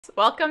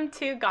Welcome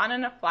to Gone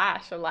in a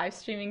Flash, a live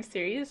streaming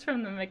series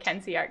from the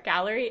Mackenzie Art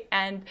Gallery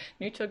and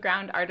Neutral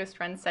Ground Artist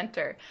Run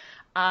Center.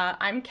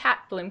 I'm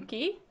Kat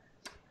Blimke.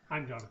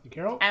 I'm Jonathan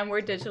Carroll. And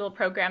we're digital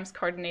programs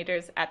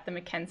coordinators at the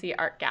Mackenzie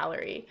Art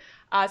Gallery.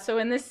 So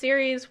in this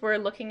series, we're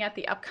looking at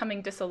the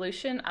upcoming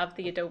dissolution of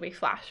the Adobe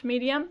Flash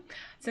medium.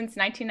 Since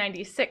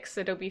 1996,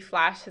 Adobe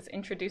Flash has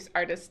introduced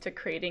artists to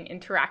creating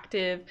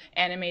interactive,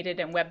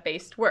 animated, and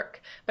web-based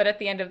work. But at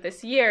the end of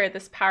this year,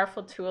 this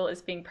powerful tool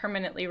is being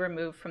permanently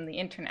removed from the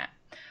internet.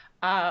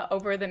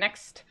 Over the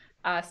next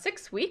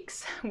 6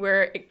 weeks,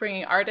 we're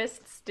bringing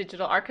artists,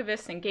 digital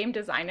archivists, and game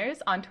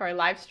designers onto our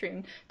live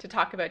stream to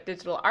talk about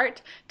digital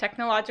art,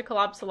 technological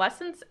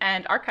obsolescence,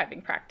 and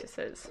archiving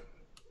practices.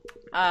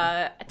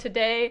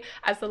 Today,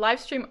 as the live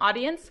stream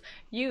audience,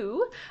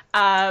 you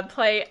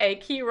play a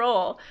key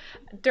role.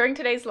 During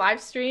today's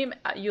live stream,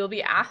 you'll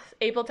be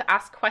able to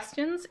ask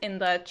questions in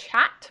the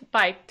chat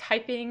by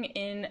typing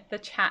in the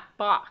chat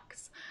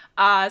box.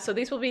 So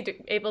these will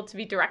be able to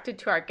be directed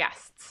to our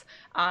guests,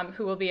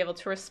 who will be able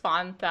to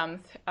respond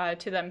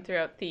to them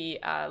throughout the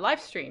live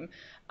stream.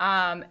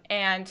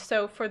 And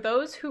so for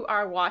those who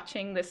are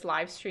watching this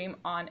live stream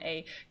on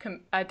a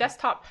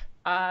desktop,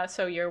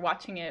 so you're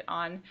watching it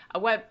on a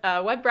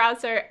web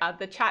browser,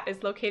 the chat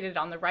is located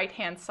on the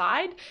right-hand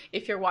side.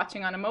 If you're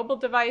watching on a mobile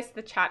device,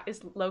 the chat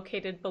is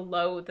located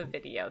below the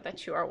video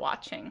that you are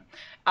watching.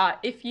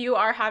 If you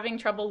are having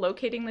trouble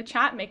locating the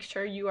chat, make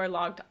sure you are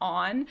logged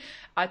on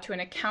to an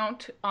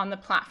account on the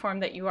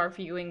platform that you are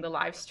viewing the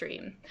live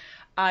stream.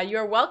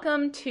 You're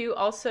welcome to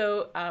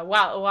also,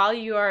 while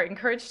you are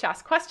encouraged to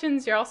ask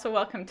questions, you're also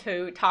welcome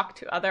to talk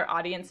to other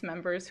audience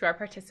members who are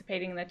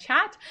participating in the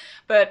chat.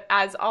 But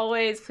as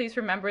always, please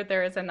remember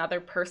there is another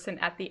person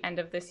at the end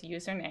of this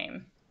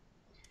username.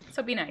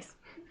 So be nice.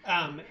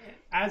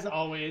 As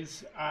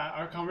always,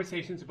 our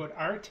conversations about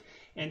art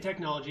and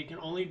technology can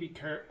only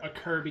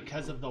occur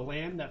because of the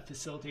land that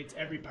facilitates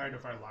every part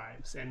of our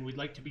lives. And we'd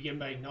like to begin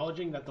by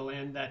acknowledging that the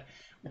land that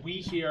we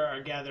here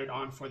are gathered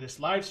on for this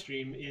live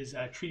stream is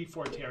Treaty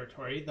 4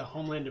 territory, the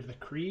homeland of the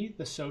Cree,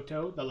 the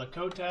Saulteaux, the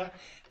Lakota,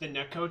 the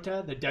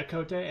Nakota, the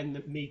Dakota, and the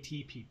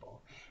Métis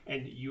people.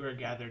 And you are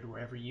gathered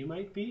wherever you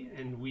might be,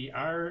 and we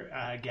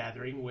are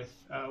gathering with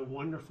a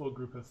wonderful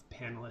group of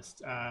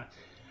panelists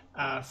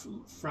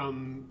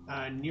from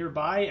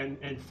nearby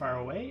and far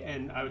away,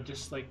 and I would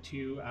just like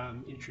to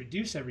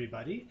introduce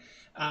everybody.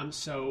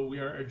 So we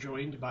are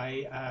joined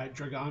by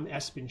Dragan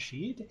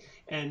Espenscheid,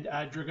 and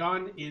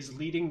Dragan is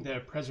leading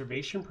the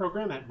preservation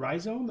program at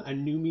Rhizome, a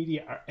new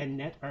media and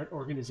net art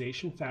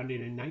organization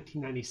founded in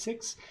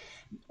 1996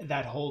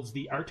 that holds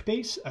the Art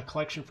Base, a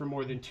collection for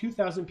more than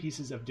 2,000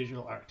 pieces of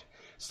digital art.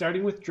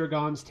 Starting with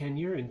Dragan's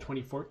tenure in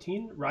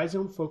 2014,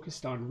 Rhizome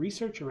focused on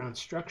research around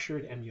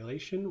structured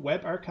emulation,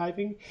 web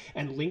archiving,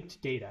 and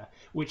linked data,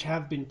 which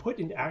have been put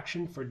into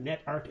action for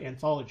Net Art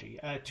Anthology,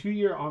 a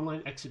 2-year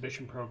online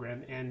exhibition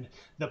program, and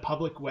the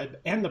public web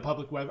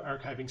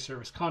archiving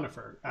service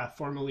Conifer,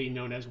 formerly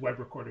known as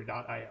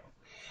webrecorder.io.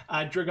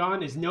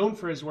 Dragan is known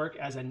for his work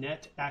as a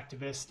net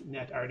activist,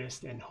 net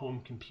artist, and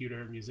home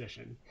computer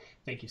musician.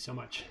 Thank you so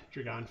much,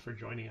 Dragan, for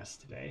joining us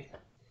today.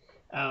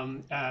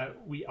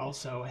 We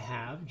also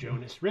have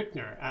Jonas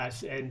Richner,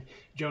 and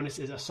Jonas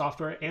is a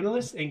software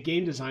analyst and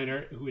game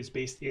designer who is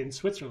based in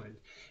Switzerland.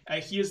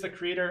 He is the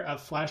creator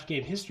of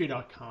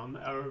FlashGameHistory.com,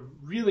 a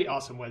really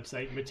awesome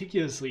website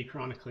meticulously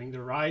chronicling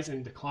the rise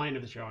and decline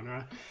of the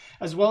genre,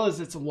 as well as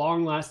its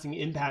long-lasting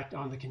impact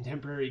on the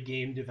contemporary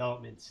game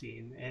development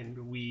scene. And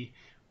we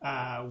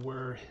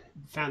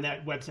found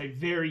that website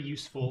very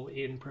useful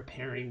in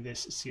preparing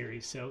this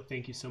series. So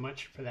thank you so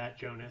much for that,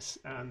 Jonas.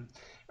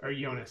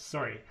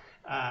 Sorry.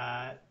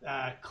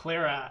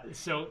 Clara.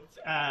 So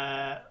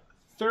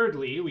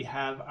thirdly, we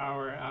have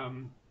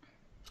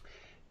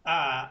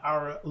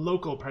our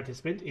local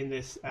participant in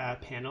this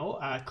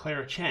panel,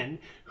 Clara Chen,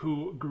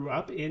 who grew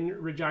up in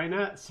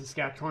Regina,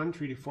 Saskatchewan,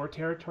 Treaty 4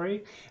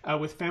 territory,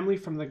 with family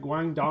from the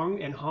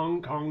Guangdong and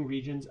Hong Kong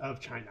regions of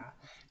China.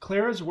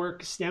 Clara's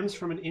work stems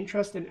from an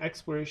interest in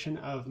exploration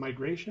of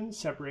migration,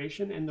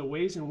 separation, and the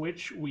ways in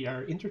which we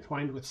are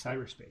intertwined with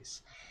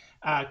cyberspace.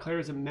 Clara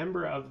is a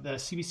member of the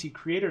CBC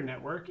Creator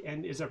Network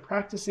and is a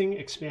practicing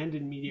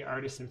expanded media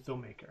artist and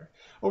filmmaker.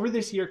 Over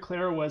this year,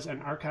 Clara was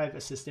an archive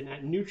assistant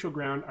at Neutral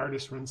Ground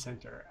Artist Run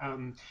Center.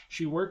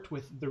 She worked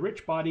with the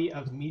rich body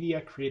of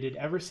media created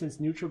ever since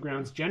Neutral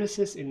Ground's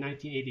genesis in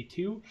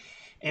 1982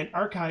 and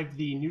archived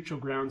the Neutral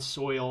Ground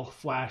Soil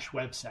Flash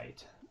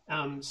website.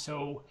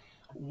 So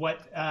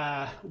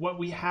what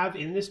we have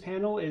in this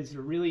panel is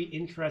a really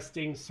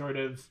interesting sort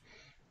of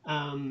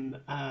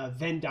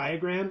Venn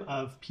diagram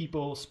of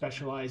people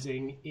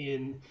specializing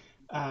in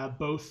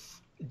both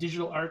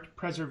digital art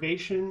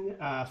preservation,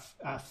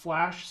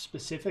 Flash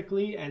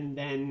specifically, and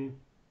then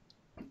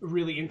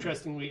really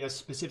interestingly a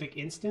specific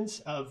instance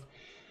of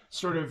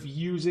sort of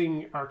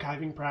using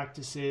archiving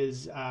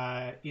practices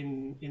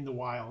in the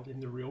wild, in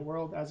the real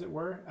world, as it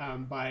were,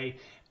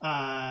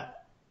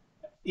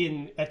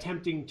 in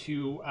attempting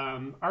to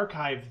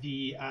archive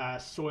the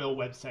soil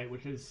website,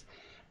 which is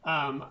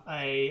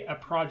a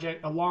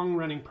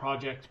long-running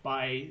project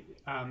by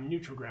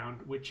Neutral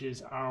Ground, which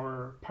is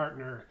our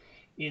partner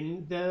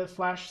in the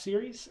Flash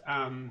series.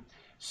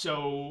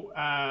 So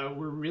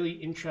we're really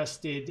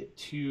interested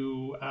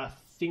to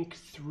think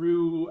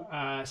through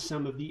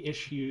some of the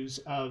issues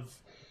of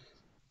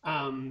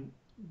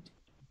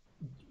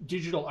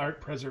digital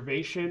art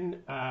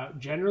preservation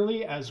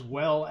generally, as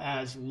well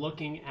as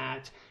looking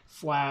at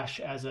Flash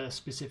as a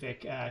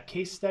specific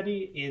case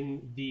study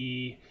in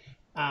the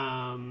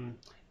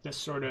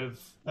sort of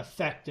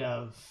effect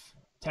of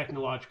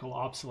technological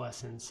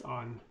obsolescence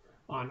on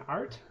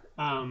art.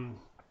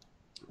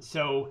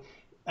 So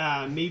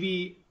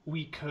maybe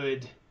we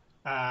could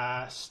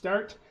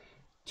start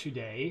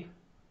today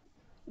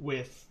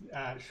with,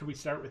 should we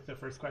start with the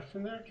first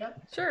question there,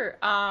 Kat? Sure.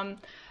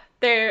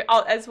 There,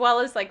 as well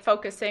as like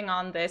focusing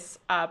on this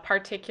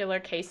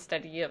particular case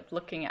study of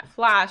looking at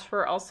Flash,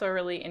 we're also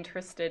really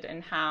interested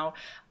in how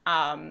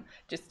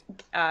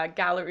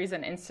galleries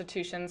and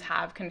institutions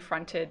have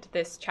confronted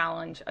this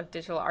challenge of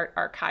digital art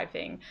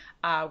archiving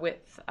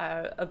with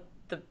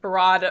the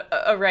broad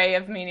array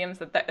of mediums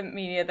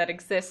media that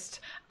exist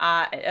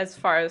as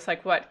far as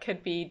like what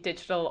could be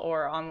digital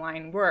or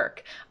online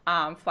work.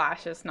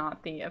 Flash is not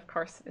of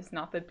course,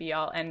 the be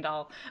all end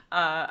all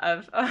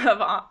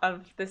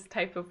of this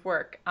type of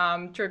work.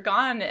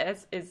 Dragan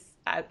is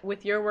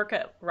with your work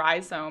at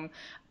Rhizome,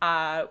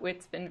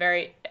 it's been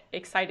very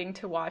exciting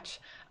to watch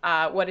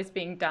what is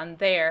being done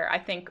there. I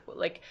think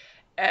like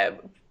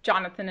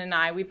Jonathan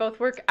and we both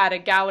work at a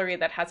gallery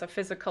that has a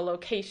physical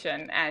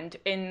location, and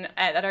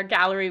at our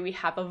gallery we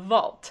have a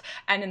vault,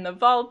 and in the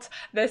vault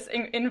this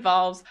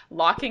involves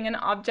locking an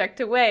object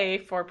away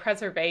for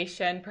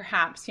preservation.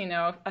 Perhaps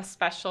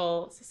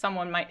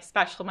someone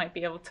might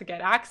be able to get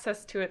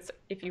access to it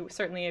if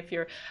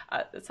you're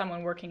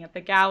someone working at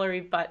the gallery,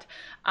 but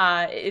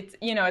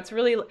it's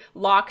really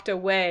locked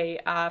away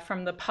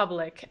from the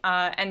public,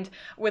 and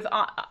with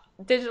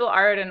digital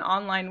art and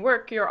online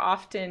work,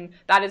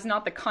 that is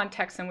not the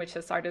context in which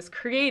this art is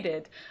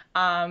created.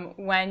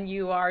 When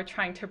you are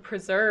trying to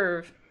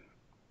preserve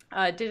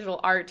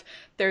digital art,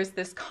 there's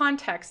this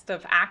context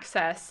of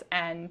access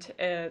and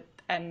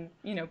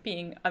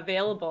being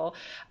available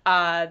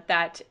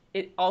that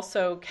it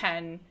also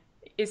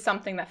is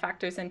something that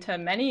factors into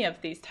many of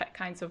these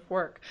kinds of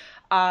work.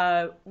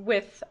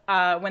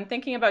 When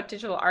thinking about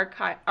digital art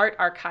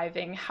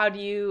archiving, how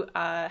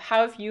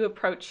have you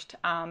approached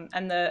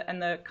and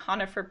the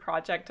Conifer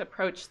project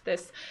approached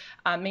this,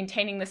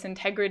 maintaining this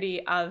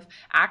integrity of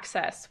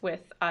access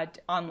with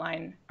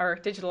online or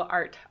digital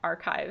art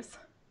archives?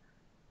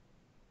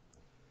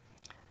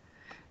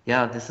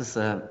 Yeah, this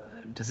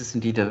is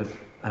indeed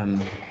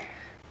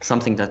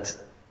something that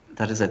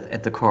is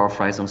at the core of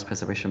Rhizome's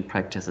preservation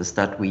practices,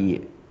 that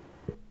we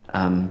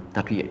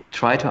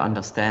try to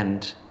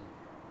understand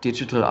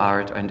digital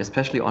art, and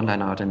especially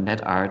online art and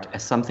net art,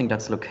 as something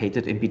that's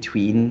located in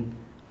between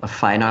a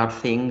fine art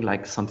thing,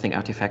 like something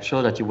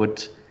artifactual that you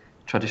would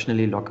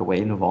traditionally lock away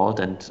in a vault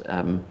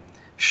and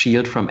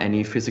shield from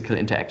any physical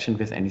interaction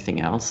with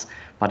anything else.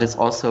 But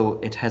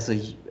it has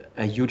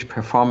a huge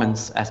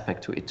performance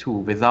aspect to it too,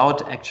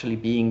 without actually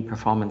being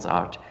performance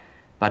art.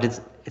 But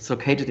it's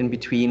located in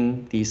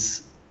between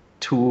these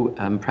two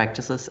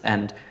practices,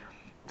 and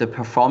the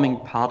performing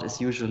part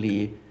is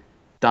usually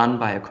done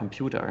by a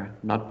computer,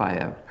 not by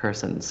a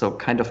person. So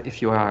kind of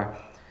if you are,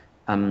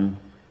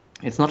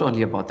 it's not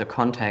only about the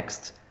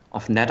context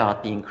of net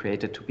art being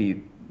created to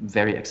be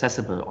very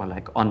accessible, or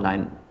like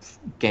online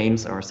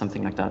games or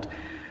something like that,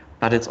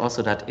 but it's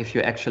also that if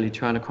you actually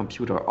turn a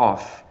computer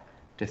off,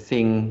 the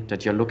thing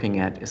that you're looking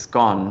at is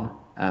gone,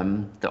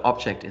 the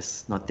object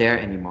is not there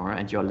anymore,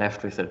 and you're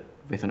left with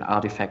an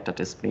artifact that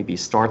is maybe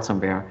stored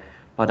somewhere.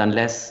 But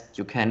unless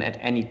you can at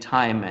any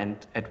time and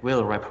at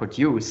will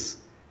reproduce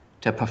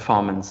the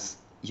performance,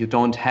 you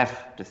don't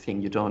have the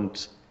thing, you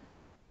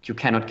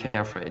cannot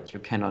care for it, you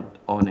cannot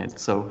own it.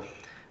 So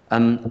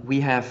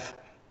we have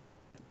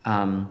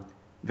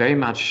very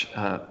much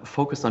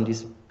focused on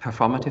these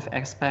performative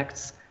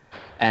aspects,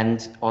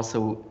 and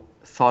also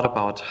thought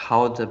about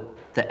how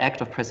the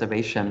act of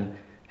preservation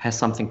has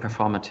something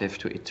performative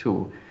to it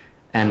too.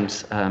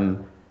 And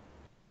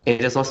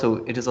it is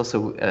also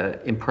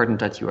important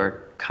that you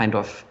are kind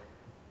of,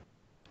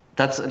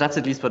 that's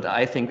at least what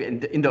I think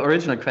in the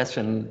original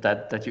question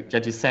that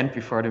you sent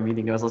before the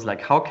meeting. I was also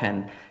like, how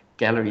can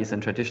galleries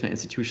and traditional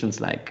institutions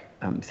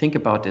think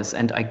about this?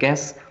 And I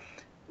guess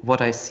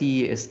what I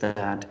see is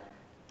that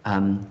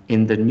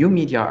in the new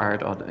media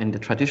art, or in the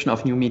tradition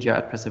of new media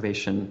art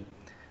preservation,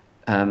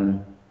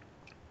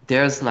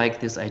 there's like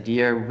this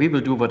idea, we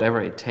will do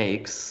whatever it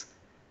takes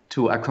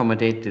to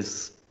accommodate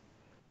this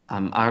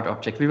art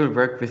object. We will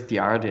work with the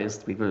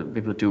artist, we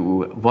will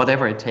do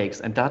whatever it takes.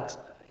 And that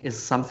is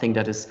something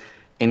that is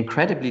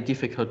incredibly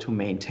difficult to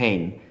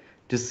maintain.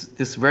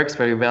 This works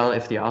very well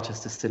if the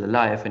artist is still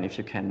alive, and if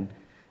you can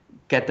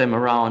get them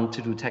around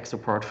to do tech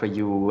support for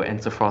you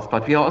and so forth.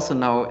 But we are also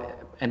now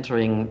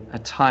entering a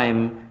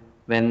time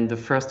when the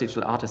first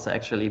digital artists are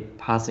actually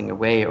passing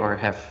away, or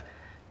have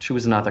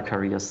choose another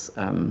careers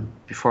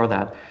before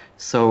that.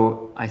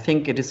 So I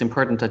think it is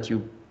important that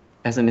you,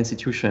 as an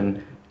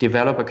institution,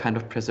 develop a kind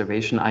of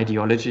preservation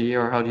ideology,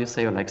 or how do you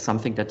say, or like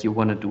something that you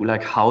want to do,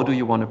 like how do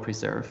you want to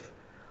preserve,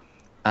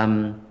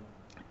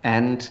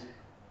 and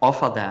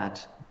offer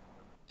that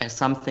as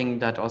something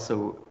that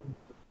also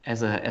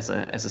as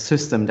a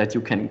system that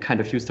you can kind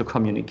of use to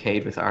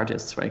communicate with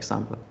artists, for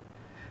example,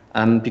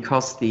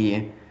 because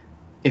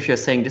if you're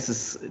saying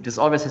this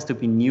always has to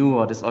be new,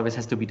 or this always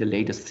has to be the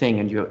latest thing,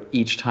 and you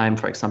each time,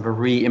 for example,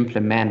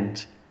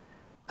 re-implement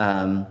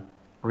an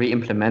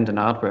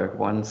artwork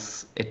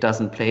once it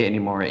doesn't play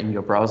anymore in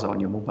your browser on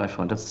your mobile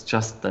phone,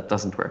 that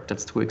doesn't work.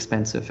 That's too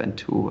expensive and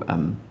too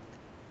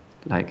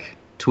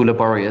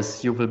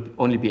laborious. You will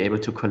only be able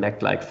to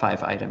collect like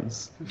 5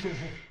 items.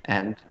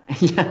 And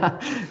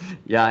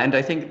and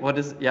I think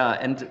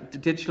and the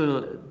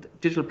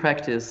digital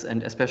practice,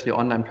 and especially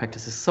online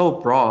practice, is so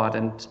broad,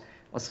 and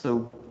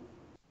also,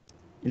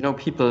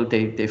 people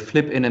they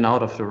flip in and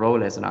out of the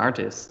role as an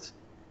artist.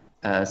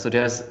 So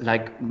there's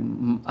like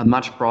a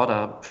much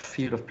broader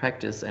field of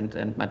practice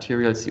and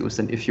materials used.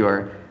 And if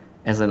you're,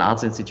 as an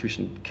arts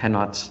institution,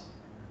 cannot,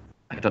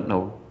 I don't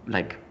know,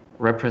 like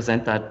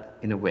represent that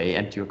in a way,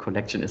 and your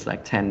collection is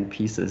like 10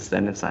 pieces,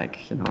 then it's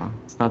like,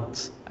 it's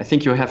not. I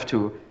think you have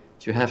to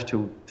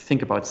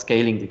think about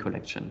scaling the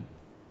collection,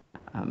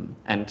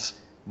 and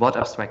what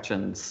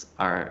abstractions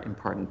are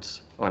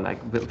important, or like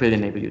will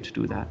enable you to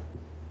do that.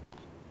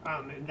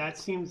 And that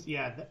seems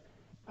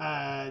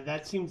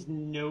that seems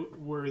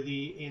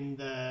noteworthy in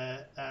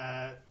the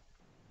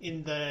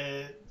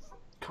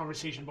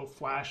conversation about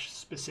Flash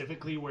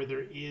specifically, where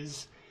there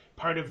is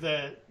part of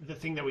the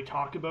thing that we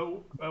talk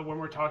about when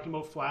we're talking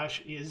about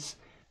Flash is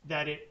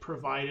that it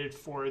provided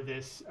for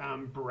this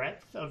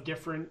breadth of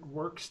different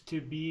works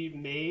to be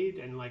made,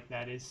 and like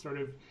that is sort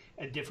of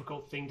a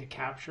difficult thing to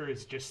capture.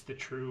 Is just the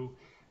true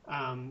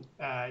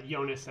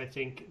Jonas, I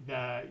think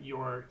the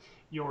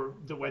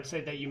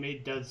website that you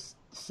made does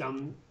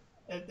some,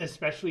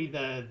 especially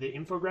the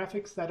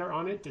infographics that are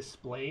on it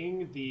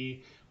displaying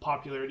the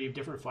popularity of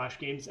different Flash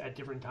games at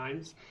different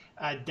times,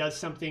 does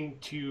something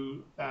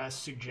to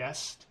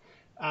suggest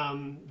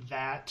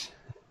that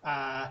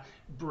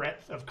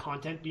breadth of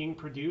content being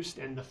produced,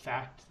 and the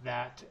fact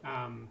that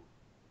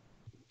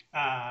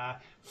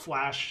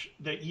Flash,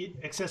 the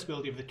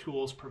accessibility of the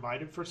tools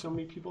provided for so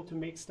many people to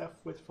make stuff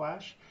with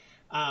Flash.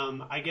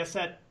 I guess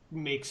that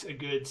makes a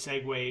good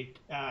segue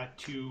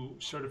to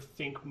sort of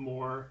think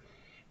more,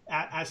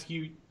 ask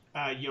you,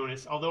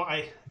 Jonas, although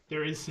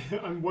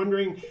I'm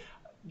wondering,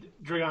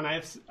 Dragan, I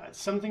have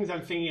some things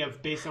I'm thinking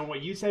of based on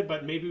what you said,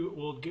 but maybe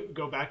we'll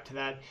go back to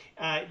that.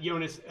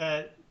 Jonas,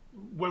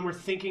 when we're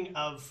thinking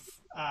of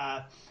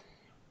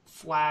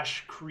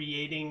Flash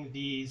creating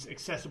these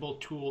accessible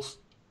tools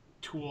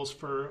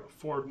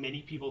for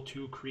many people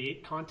to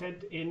create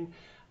content in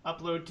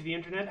upload to the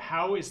internet,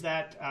 how is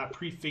that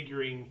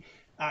prefiguring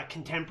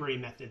contemporary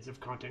methods of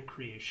content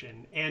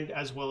creation, and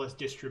as well as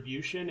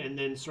distribution? And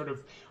then sort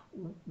of,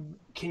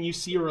 can you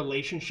see a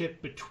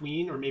relationship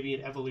between, or maybe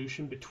an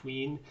evolution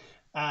between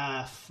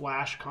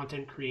Flash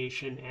content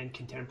creation and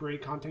contemporary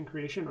content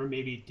creation, or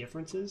maybe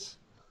differences?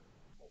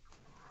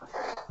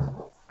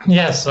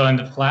 Yeah, so in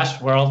the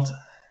Flash world,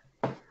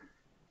 it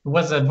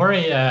was a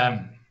very,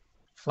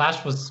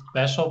 Flash was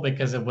special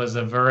because it was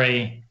a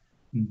very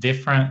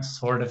different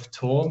sort of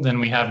tool than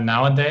we have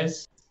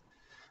nowadays.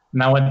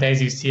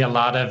 Nowadays, you see a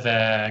lot of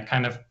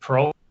kind of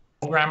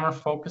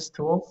programmer-focused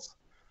tools,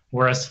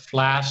 whereas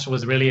Flash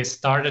was really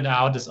started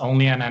out as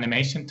only an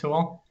animation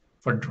tool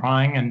for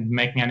drawing and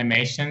making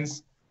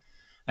animations.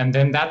 And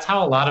then that's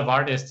how a lot of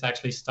artists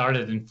actually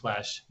started in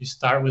Flash. You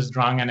start with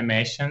drawing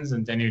animations,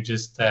 and then you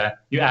just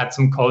you add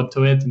some code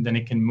to it, and then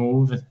it can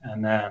move.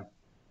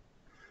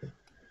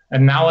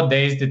 And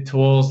nowadays, the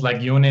tools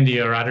like Unity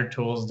or other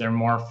tools, they're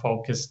more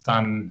focused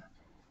on,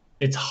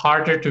 it's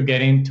harder to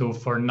get into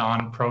for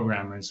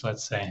non-programmers,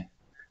 let's say.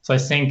 So I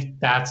think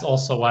that's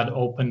also what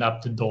opened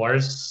up the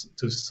doors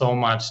to so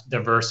much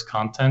diverse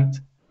content,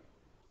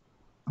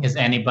 is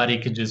anybody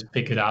could just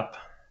pick it up.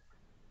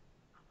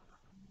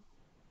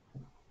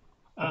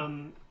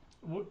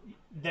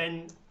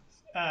 Then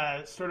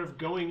sort of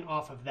going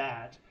off of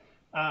that,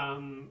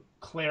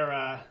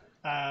 Clara,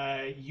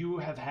 you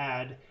have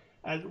had,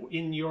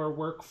 in your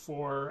work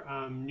for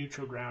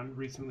Neutral Ground,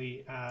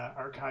 recently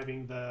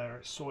archiving the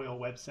Soil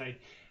website,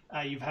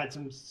 you've had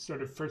some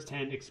sort of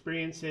firsthand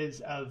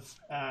experiences of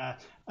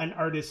an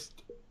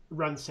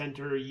artist-run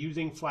center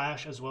using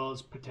Flash, as well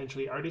as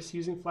potentially artists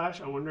using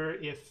Flash. I wonder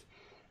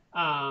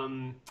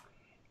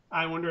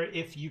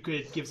if you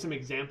could give some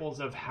examples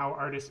of how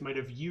artists might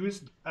have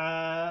used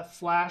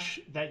Flash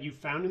that you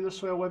found in the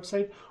Soil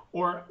website,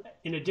 or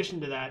in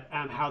addition to that,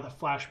 how the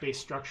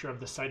Flash-based structure of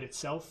the site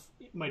itself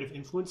might have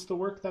influenced the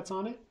work that's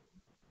on it.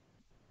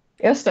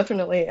 Yes,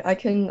 definitely. I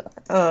can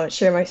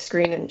share my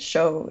screen and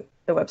show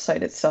the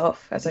website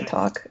itself as I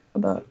talk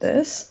about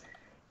this.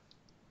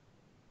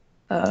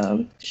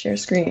 Share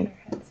screen.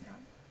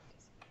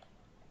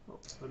 Oh,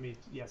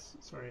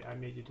 sorry, I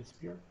made you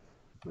disappear.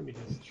 Let me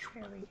just...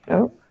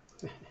 Oh.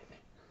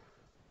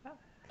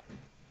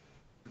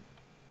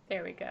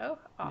 There we go.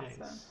 Awesome.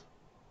 Nice.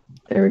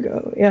 There we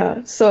go.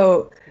 Yeah.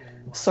 So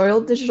Soil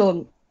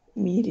Digital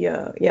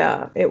Media,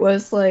 yeah, it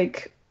was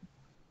like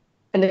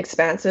an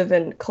expansive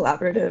and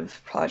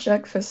collaborative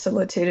project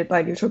facilitated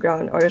by Neutral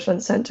Ground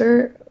Artisan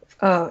Center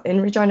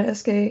in Regina,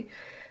 SK,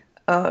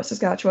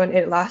 Saskatchewan.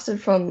 It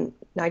lasted from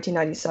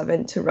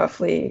 1997 to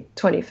roughly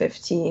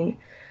 2015.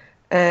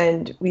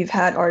 And we've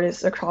had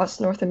artists across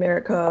North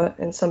America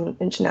and some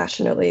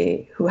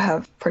internationally who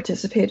have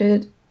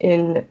participated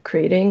in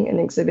creating and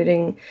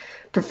exhibiting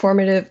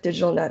performative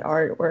digital net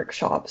art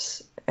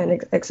workshops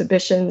and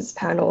exhibitions,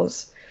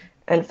 panels,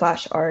 and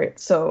flash art.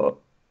 So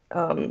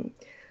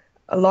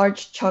a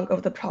large chunk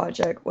of the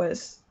project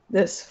was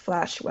this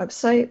Flash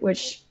website,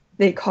 which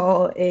they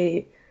call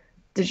a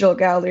digital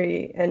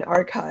gallery and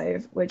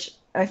archive, which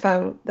I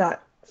found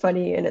that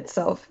funny in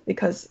itself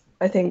because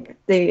I think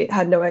they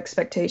had no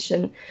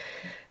expectation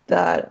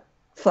that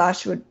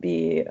Flash would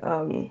be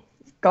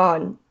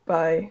gone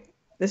by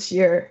this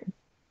year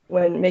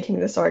when making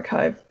this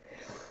archive.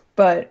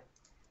 But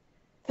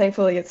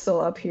thankfully, it's still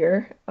up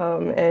here,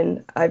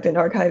 and I've been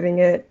archiving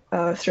it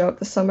throughout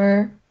the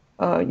summer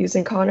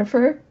using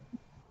Conifer.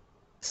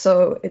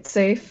 So it's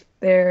safe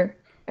there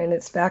and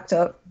it's backed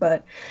up,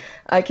 but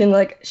I can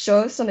like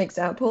show some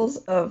examples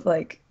of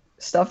like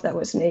stuff that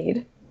was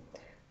made.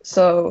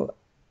 So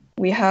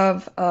we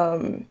have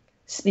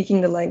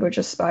Speaking the Language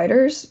of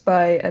Spiders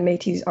by a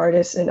Métis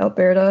artist in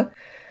Alberta.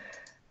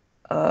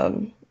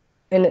 And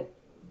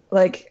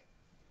like,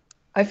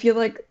 I feel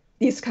like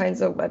these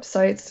kinds of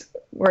websites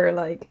where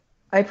like,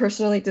 I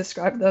personally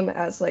describe them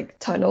as like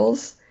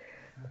tunnels.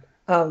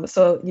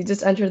 So you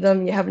just enter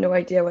them, you have no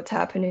idea what's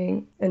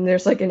happening, and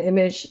there's like an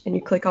image, and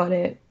you click on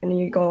it, and then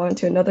you go on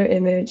to another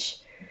image,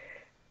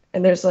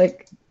 and there's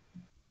like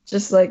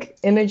just like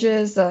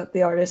images that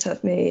the artists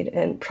have made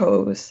and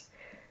prose,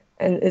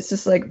 and it's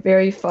just like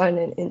very fun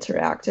and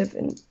interactive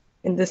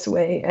in this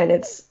way, and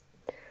it's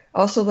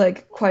also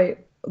like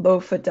quite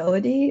low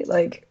fidelity.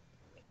 Like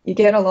you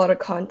get a lot of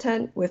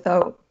content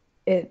without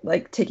it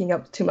like taking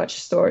up too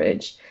much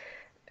storage,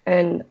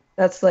 and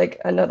that's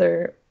like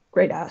another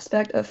great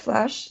aspect of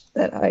Flash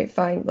that I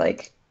find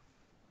like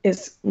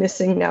is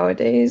missing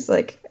nowadays,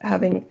 like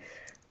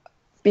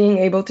being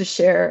able to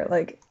share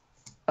like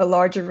a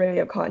large array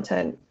of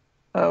content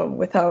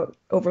without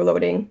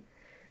overloading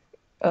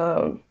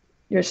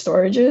your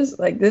storages.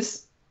 Like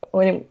this,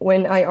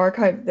 when I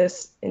archived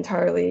this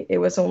entirely, it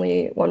was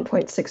only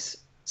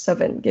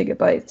 1.67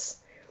 gigabytes.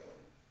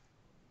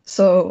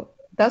 So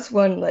that's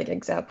one like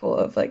example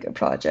of like a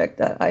project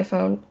that I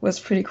found was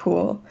pretty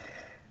cool.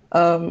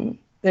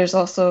 There's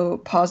also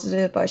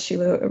Positive by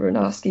Sheila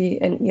Aronofsky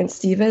and Ian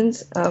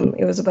Stevens.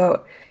 It was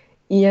about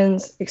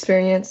Ian's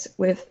experience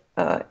with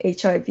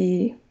HIV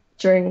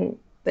during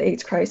the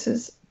AIDS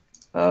crisis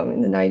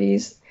in the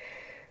 90s.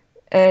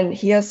 And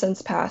he has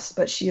since passed,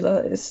 but Sheila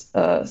is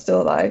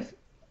still alive.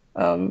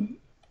 And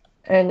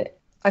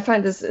I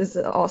find this is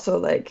also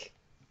like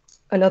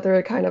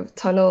another kind of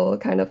tunnel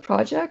kind of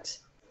project.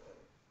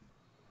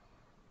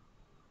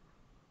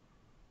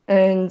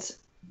 And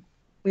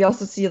we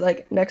also see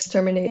like Next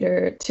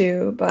Terminator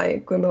 2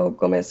 by Guillermo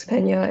Gomez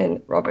Peña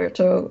and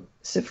Roberto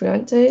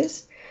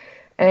Cifuentes.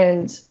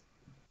 And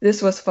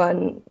this was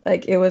fun.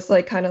 Like it was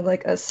like kind of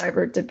like a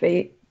cyber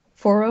debate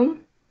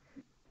forum.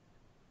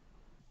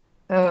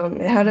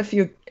 It had a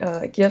few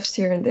GIFs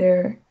here and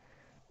there,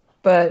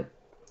 but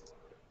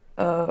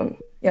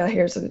yeah,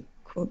 here's a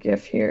cool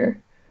GIF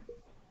here.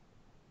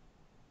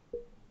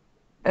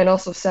 And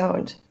also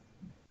sound.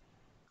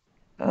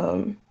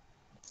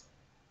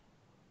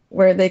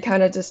 Where they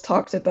kind of just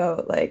talked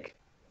about like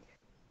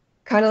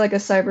kind of like a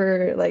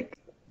cyber like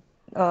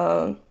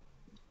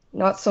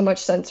not so much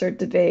censored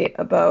debate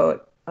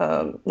about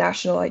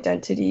national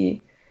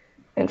identity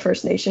and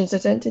First Nations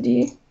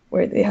identity,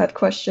 where they had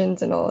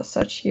questions and all of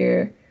such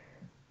here.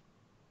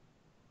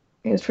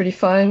 It was pretty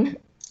fun.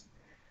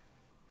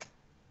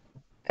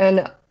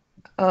 And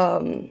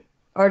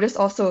artists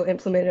also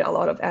implemented a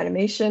lot of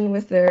animation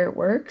with their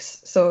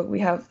works. So we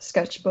have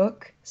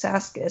Sketchbook,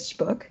 SAS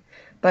Sketchbook,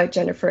 by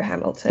Jennifer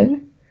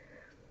Hamilton,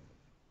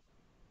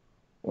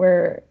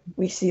 where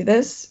we see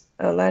this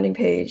landing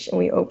page and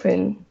we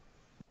open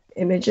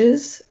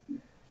images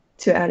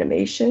to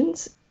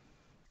animations.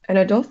 And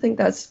I don't think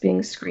that's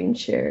being screen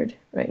shared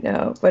right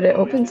now, but it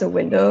opens a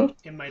window.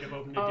 It might have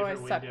opened a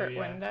different separate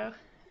window. window.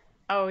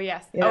 Oh,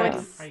 yes. Yeah. Oh,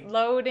 it's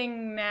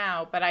loading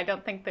now, but I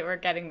don't think that we're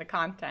getting the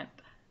content.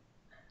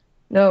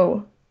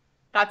 No.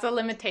 That's a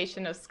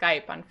limitation of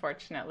Skype,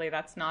 unfortunately.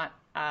 That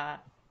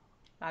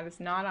is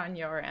not on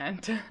your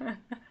end.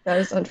 That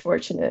is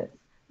unfortunate.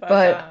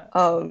 But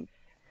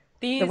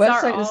these the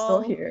website are is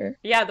still here.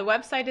 Yeah, the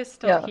website is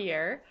still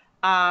here.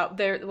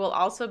 there will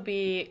also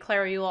be,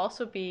 Clara, you'll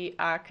also be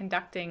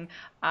conducting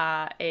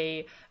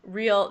a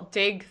real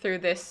dig through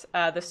this,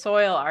 the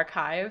soil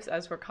archives,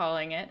 as we're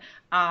calling it,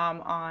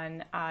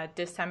 on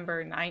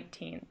December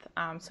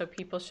 19th. So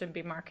people should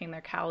be marking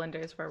their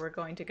calendars, where we're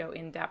going to go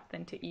in depth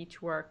into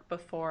each work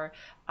before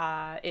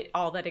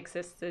all that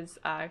exists is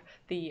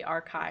the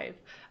archive.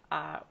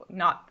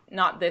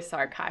 Not this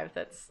archive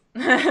that's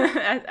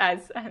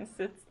as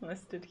it's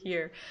listed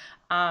here.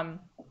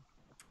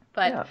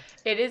 But yeah.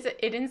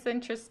 It is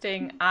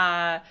interesting.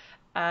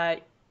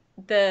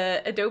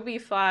 The Adobe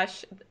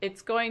Flash,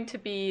 it's going to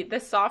be, the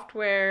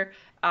software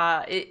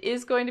it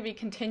is going to be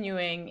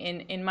continuing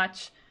in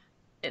much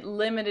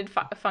limited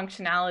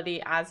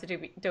functionality as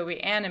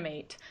Adobe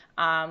Animate.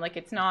 Like,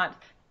 it's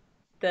not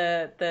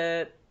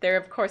there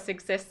of course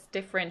exists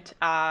different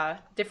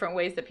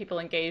ways that people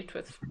engaged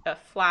with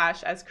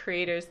Flash. As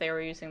creators, they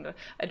were using the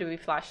Adobe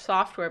Flash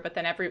software, but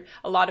then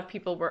a lot of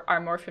people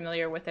are more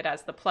familiar with it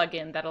as the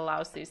plugin that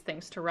allows these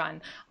things to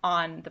run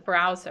on the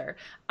browser.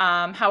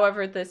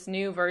 However, this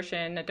new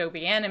version,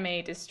 Adobe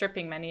Animate, is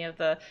stripping many of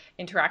the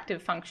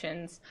interactive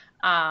functions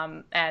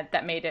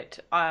that made it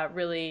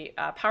really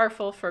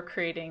powerful for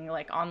creating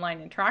like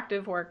online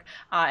interactive work,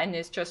 and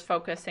is just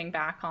focusing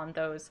back on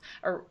those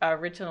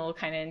original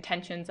kind of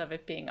intentions of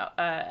it being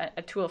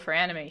a tool for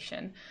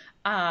animation.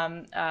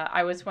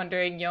 I was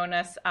wondering,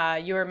 Jonas,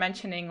 you were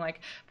mentioning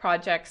like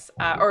projects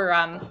or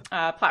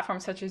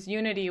platforms such as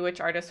Unity,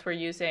 which artists were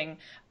using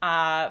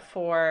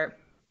for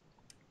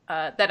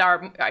that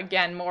are,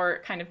 again,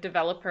 more kind of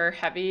developer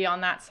heavy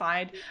on that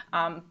side.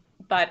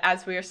 But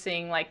as we are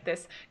seeing like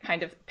this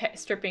kind of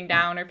stripping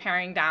down or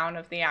paring down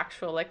of the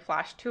actual like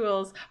Flash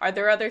tools, are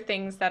there other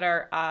things that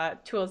are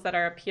tools that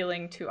are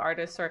appealing to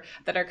artists, or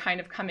that are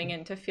kind of coming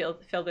in to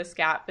fill this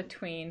gap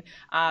between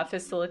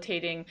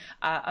facilitating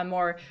a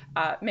more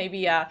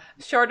maybe a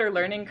shorter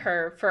learning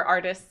curve for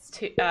artists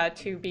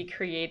to be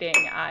creating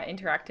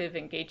interactive,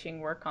 engaging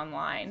work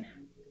online?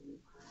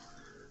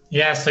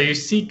 Yeah, so you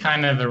see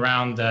kind of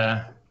around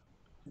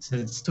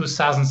since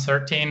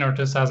 2013 or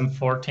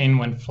 2014,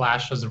 when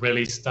Flash was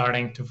really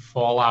starting to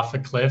fall off a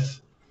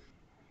cliff,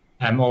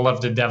 all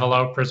of the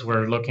developers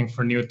were looking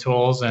for new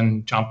tools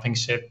and jumping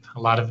ship. A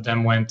lot of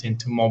them went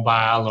into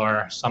mobile,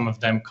 or some of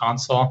them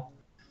console.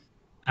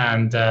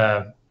 And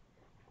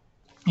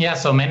yeah,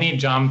 so many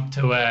jumped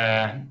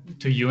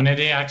to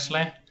Unity,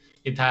 actually.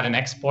 It had an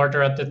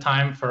exporter at the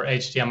time for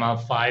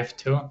HTML5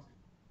 too.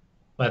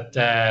 But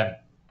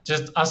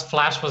just as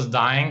Flash was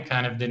dying,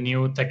 kind of the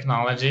new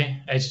technology,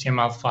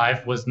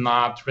 HTML5, was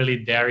not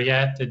really there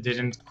yet. It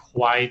didn't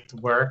quite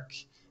work.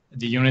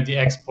 The Unity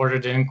exporter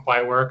didn't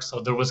quite work. So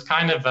there was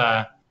kind of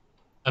a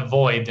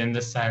void in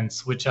the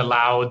sense, which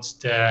allowed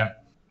the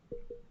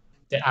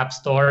app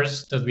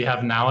stores that we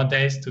have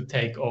nowadays to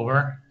take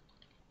over.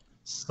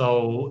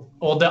 So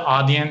all the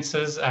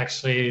audiences,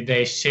 actually,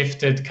 they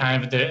shifted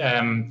kind of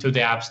to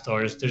the app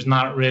stores. There's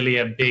not really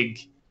a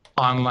big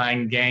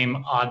online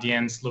game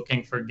audience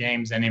looking for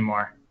games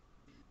anymore.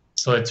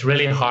 So it's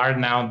really hard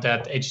now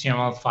that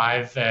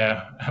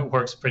HTML5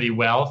 works pretty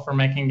well for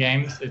making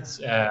games. It's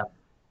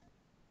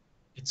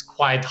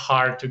quite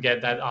hard to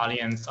get that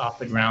audience off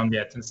the ground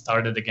yet and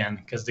started again,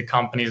 because the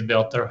companies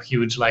built a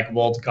huge like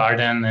walled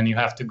garden, and you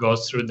have to go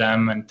through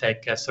them and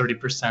take a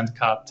 30%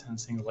 cut and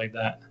things like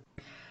that.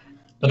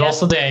 But yes.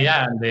 Also the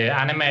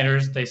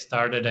animators, they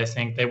started, I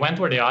think, they went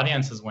where the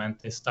audiences went.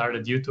 They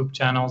started YouTube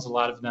channels, a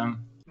lot of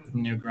them,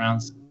 from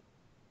Newgrounds.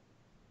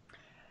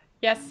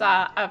 Yes,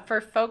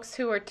 for folks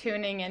who are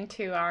tuning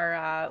into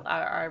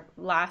our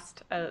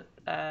last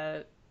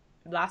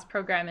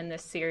program in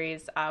this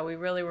series, we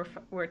really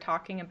were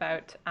talking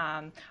about,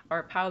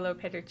 or Paolo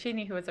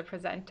Pedercini, who was a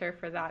presenter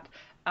for that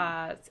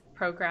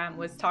program,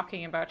 was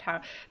talking about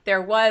how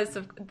there was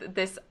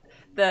this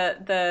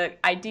the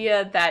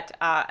idea that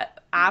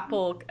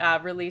Apple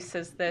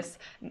releases this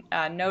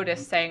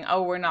notice saying,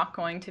 oh, we're not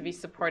going to be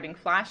supporting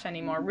Flash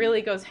anymore,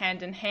 really goes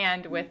hand in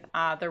hand with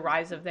the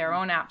rise of their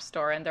own app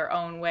store and their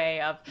own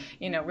way of,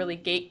 really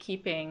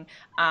gatekeeping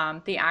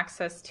the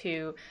access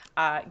to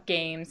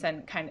games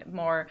and kind of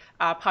more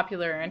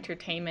popular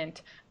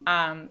entertainment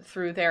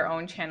through their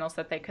own channels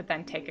that they could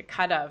then take a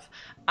cut of.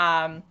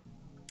 I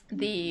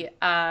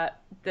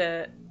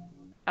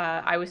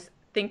was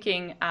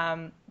thinking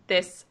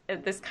this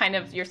kind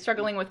of, you're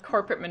struggling with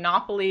corporate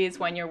monopolies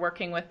when you're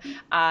working with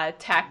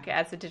tech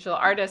as a digital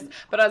artist,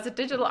 but as a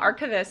digital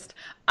archivist,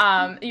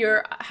 how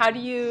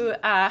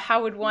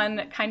would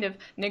one kind of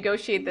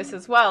negotiate this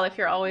as well if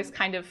you're always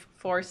kind of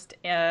forced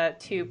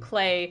to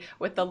play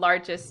with the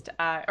largest,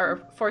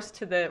 or forced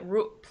to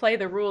play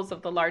the rules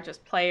of the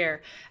largest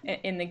player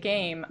in the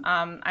game?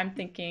 I'm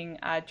thinking,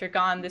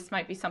 Dragan, this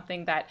might be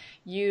something that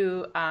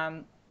you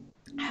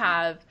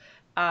have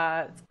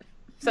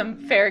some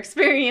fair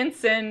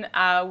experience in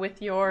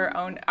with your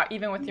own,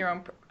 even with your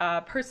own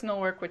personal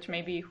work, which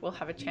maybe we'll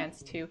have a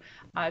chance to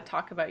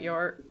talk about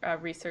your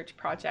research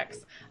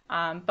projects.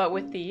 But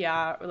with the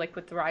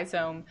with the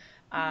Rhizome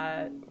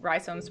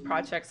Rhizome's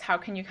projects, how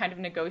can you kind of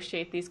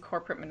negotiate these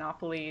corporate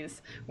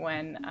monopolies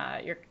when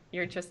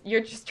you're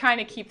just trying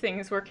to keep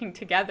things working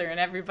together and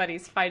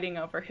everybody's fighting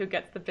over who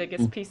gets the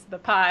biggest piece of the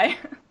pie?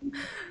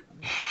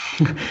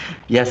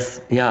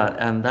 Yes,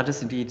 yeah, that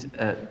is indeed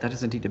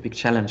a big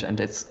challenge, and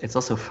it's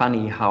also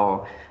funny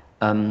how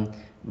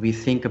we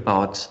think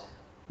about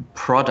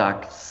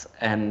products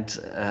and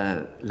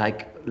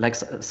like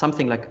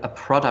something like a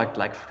product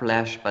like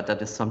Flash, but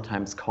that is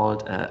sometimes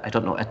called I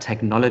don't know, a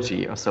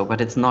technology or so,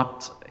 but it's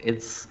not.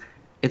 It's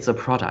a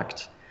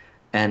product,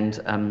 and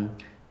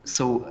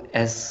so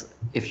as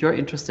if you're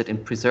interested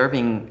in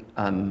preserving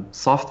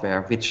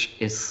software, which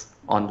is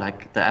on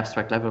like the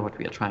abstract level, what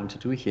we are trying to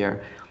do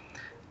here.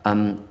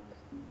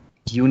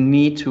 You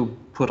need to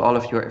put all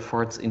of your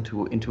efforts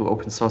into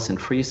open source and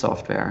free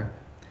software,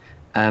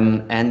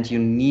 and you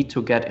need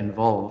to get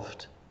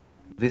involved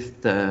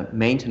with the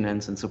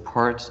maintenance and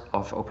support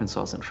of open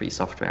source and free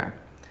software,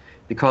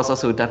 because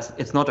also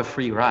it's not a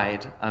free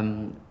ride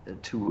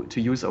to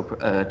use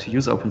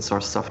open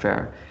source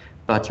software,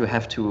 but you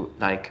have to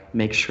like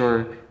make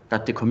sure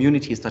that the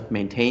communities that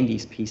maintain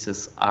these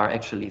pieces are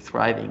actually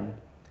thriving.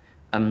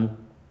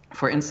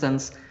 For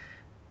instance.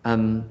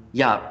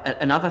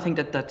 Another thing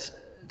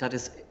that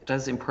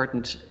is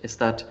important is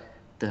that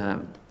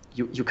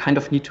you kind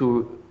of need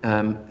to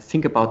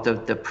think about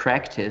the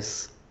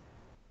practice,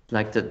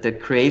 like the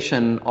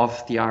creation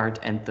of the art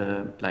and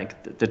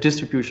the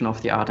distribution of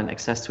the art and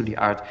access to the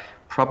art,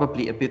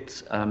 probably a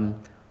bit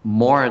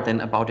more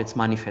than about its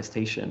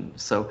manifestation.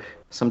 So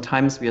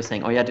sometimes we are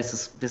saying, oh yeah,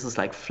 this is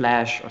like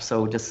Flash or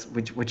so,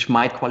 which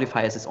might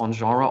qualify as its own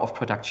genre of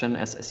production,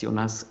 as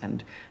Jonas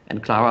and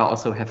Clara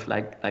also have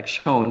like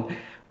shown.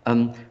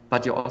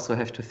 But you also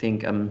have to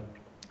think,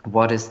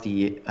 what is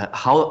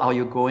how are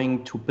you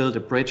going to build a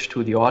bridge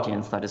to the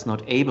audience that is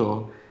not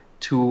able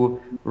to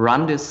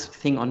run this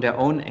thing on their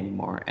own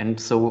anymore? And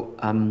so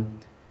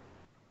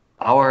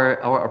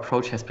our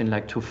approach has been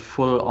like to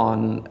full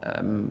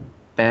on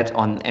bet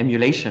on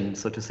emulation,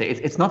 so to say.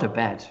 It's not a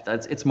bet.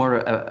 It's more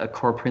a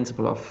core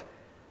principle of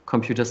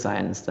computer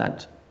science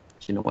that,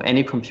 you know,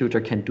 any computer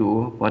can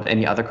do what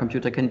any other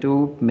computer can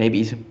do,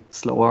 maybe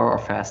slower or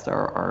faster,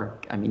 or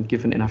I mean,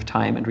 given enough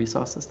time and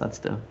resources. That's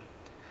the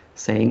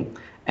saying.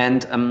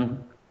 And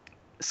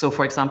so,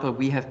 for example,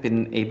 we have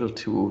been able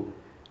to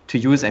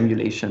use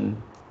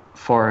emulation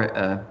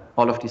for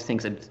all of these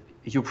things. And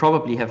you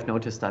probably have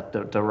noticed that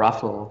the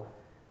Ruffle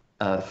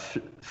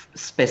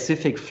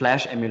specific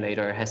Flash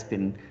emulator has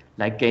been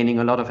like gaining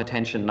a lot of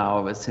attention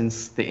now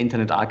since the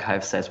Internet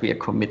Archive says we are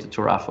committed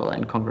to Ruffle,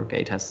 and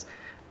Congregate has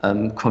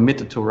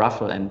committed to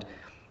Ruffle. And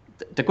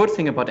the good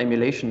thing about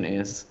emulation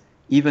is,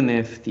 even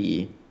if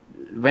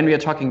when we are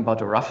talking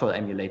about a Ruffle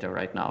emulator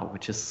right now,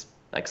 which is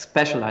like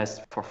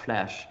specialized for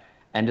Flash,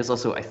 and is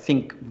also, I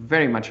think,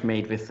 very much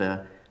made with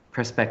the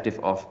perspective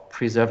of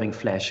preserving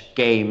Flash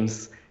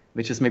games,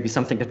 which is maybe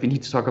something that we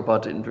need to talk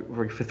about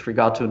with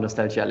regard to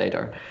nostalgia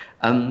later.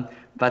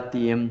 But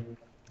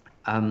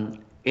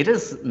it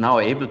is now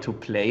able to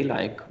play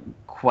like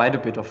quite a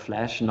bit of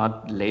Flash,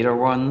 not later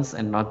ones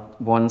and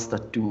not ones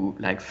that do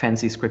like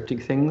fancy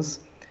scripting things,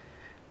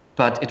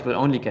 but it will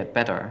only get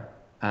better.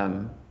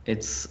 And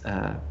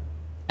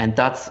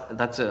that's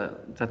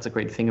a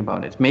great thing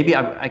about it. Maybe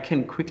I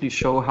can quickly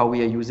show how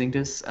we are using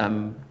this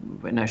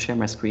when I share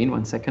my screen.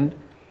 1 second.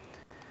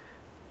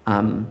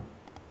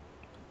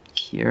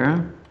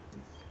 Here,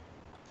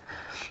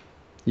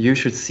 you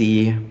should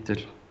see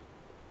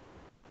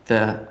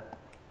the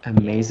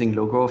amazing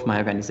logo of my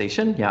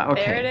organization. Yeah,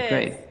 okay, there it is.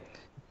 Great.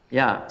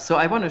 Yeah, so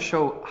I want to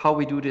show how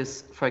we do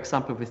this, for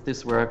example, with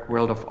this work,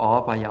 World of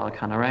Awe by Jarl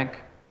Kanarek,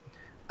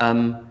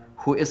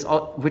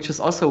 which is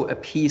also a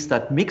piece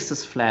that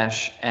mixes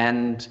Flash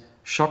and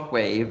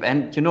Shockwave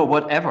and, you know,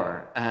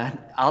 whatever.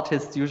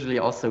 Artists usually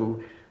also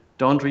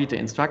don't read the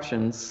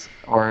instructions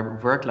or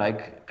work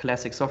like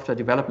classic software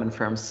development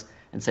firms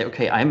and say,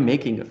 okay, I'm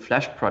making a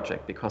Flash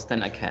project because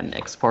then I can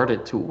export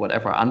it to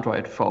whatever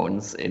Android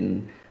phones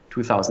in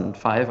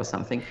 2005 or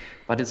something.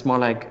 But it's more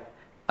like,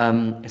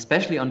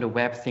 especially on the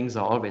web, things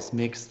are always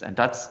mixed. And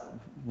that's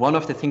one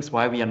of the things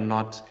why we are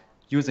not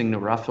using the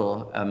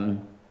Ruffle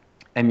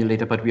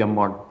emulator, but we are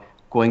more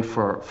going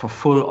for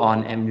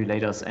full-on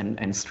emulators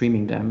and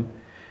streaming them.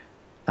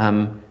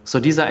 So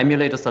these are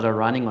emulators that are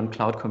running on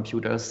cloud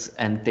computers,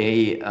 and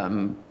they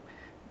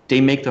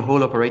make the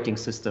whole operating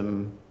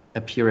system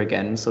appear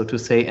again, so to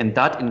say, and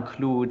that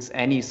includes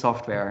any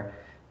software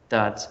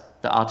that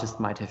the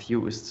artist might have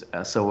used.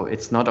 So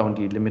it's not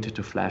only limited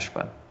to Flash,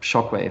 but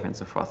Shockwave and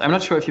so forth. I'm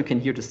not sure if you can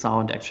hear the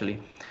sound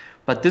actually,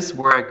 but this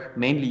work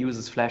mainly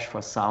uses Flash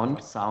for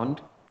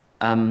sound.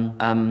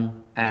 And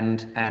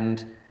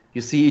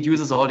you see it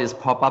uses all these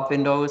pop-up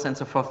windows and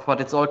so forth, but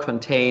it's all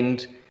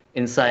contained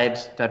inside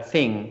that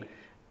thing,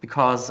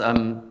 because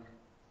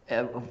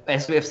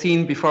as we have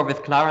seen before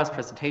with Clara's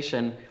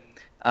presentation,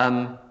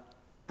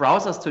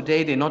 browsers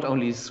today, they not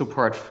only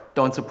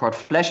don't support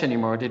Flash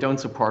anymore, they don't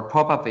support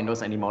pop-up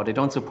windows anymore, they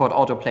don't support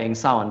auto-playing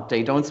sound,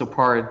 they don't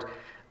support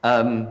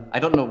I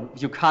don't know,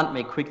 you can't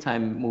make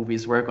QuickTime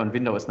movies work on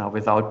Windows now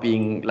without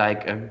being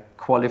like a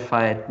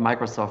qualified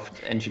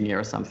Microsoft engineer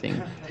or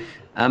something.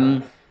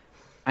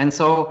 And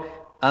so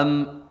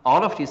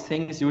all of these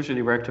things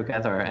usually work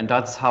together, and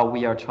that's how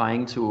we are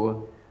trying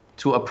to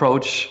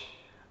approach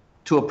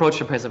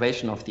the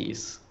preservation of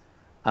these.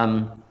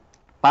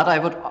 But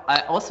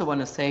I also want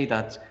to say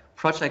that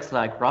projects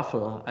like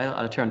Ruffle,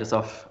 I'll turn this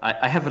off.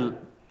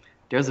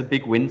 There's a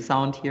big wind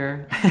sound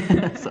here,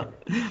 so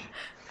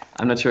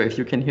I'm not sure if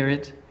you can hear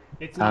it.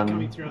 It's not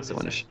coming through on this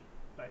end,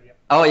 but yeah.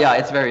 Oh yeah,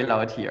 it's very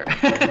loud here.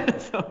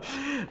 So,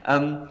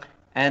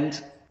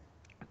 and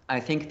I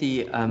think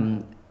the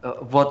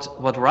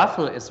what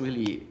Ruffle is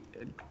really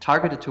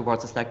targeted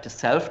towards is like the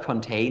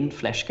self-contained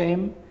Flash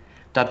game.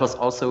 That was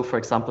also, for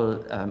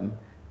example,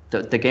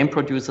 the game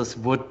producers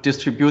would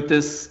distribute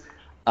their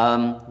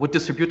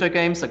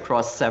games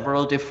across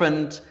several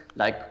different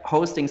like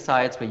hosting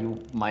sites where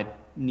you might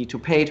need to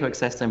pay to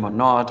access them or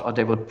not, or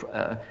they would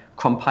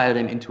compile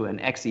them into an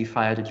exe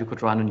file that you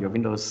could run on your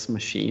Windows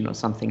machine or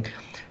something.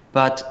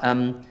 But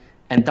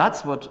and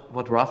that's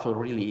what Ruffle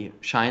really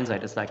shines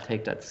at, is like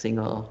take that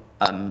single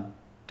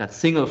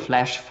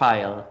Flash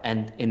file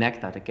and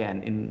enact that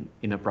again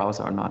in a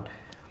browser or not.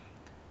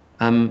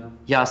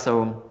 Yeah,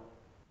 so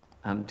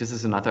this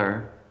is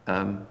another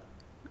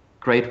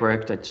great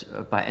work that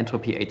by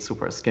Entropy 8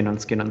 Super, Skin on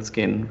Skin on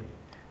Skin,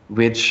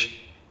 which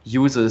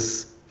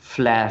uses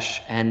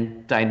Flash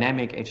and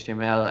dynamic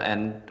HTML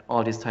and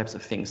all these types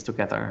of things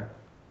together.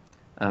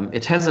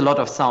 It has a lot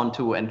of sound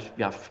too, and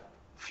yeah,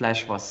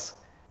 Flash was,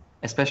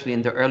 especially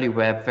in the early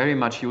web, very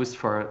much used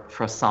for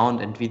sound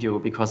and video,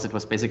 because it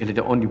was basically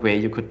the only way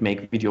you could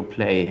make video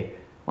play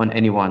on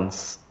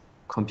anyone's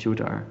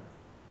computer.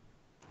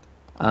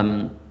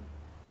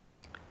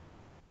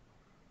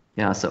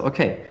 Yeah, so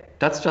okay,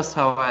 that's just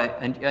how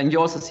and you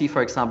also see,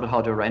 for example,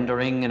 how the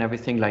rendering and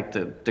everything, like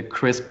the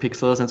crisp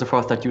pixels and so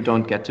forth, that you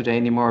don't get today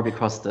anymore,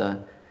 because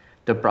the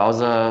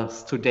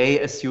browsers today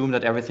assume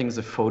that everything's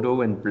a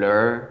photo and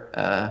blur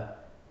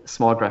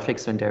small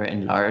graphics when they're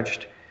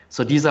enlarged.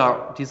 So these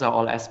are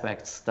all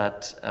aspects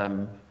that,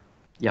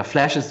 yeah,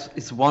 Flash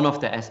is one of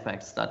the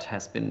aspects that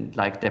has been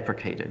like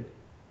deprecated.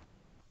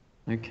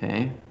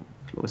 Okay,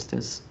 close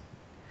this.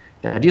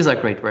 Yeah, these are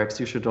great works.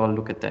 You should all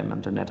look at them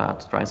in the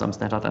NetArt, Rhizom's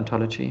NetArt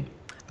anthology.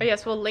 Oh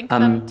yes, we'll link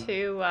them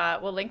to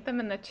we'll link them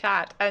in the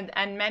chat,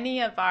 and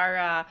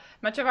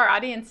much of our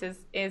audience is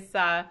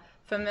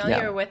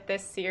familiar with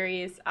this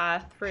series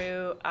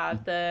through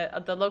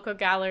the local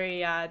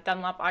gallery,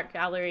 Dunlop Art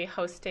Gallery,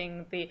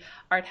 hosting the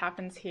Art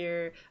Happens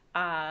Here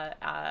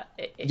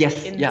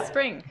in the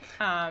spring.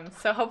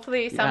 So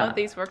hopefully some of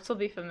these works will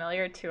be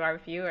familiar to our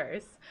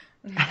viewers.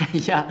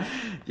 yeah,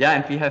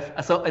 and we have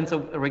so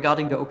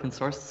regarding the open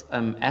source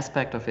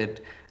aspect of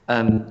it,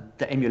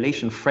 the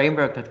emulation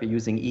framework that we're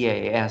using,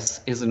 EAS,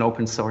 is an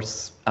open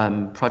source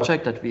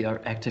project that we are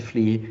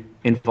actively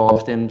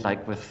involved in,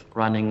 like with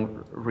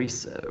running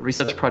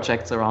research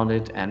projects around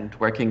it and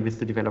working with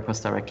the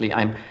developers directly.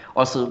 I'm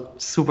also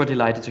super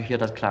delighted to hear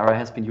that Clara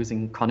has been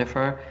using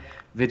Conifer,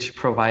 which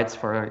provides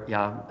for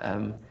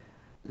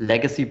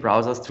legacy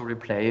browsers to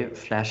replay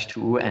Flash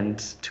 2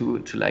 and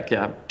to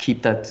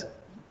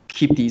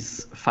keep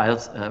these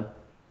files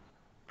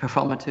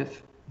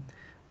performative.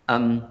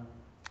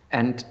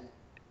 And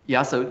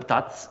yeah, so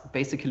that's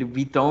basically,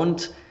 we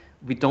don't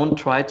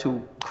try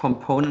to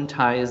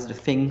componentize the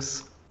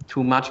things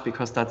too much,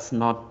 because that's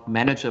not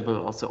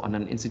manageable also on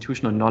an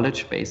institutional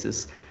knowledge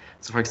basis.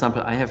 So for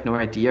example, I have no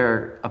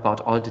idea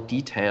about all the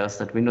details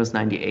that Windows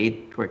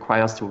 98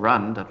 requires to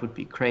run. That would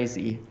be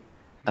crazy.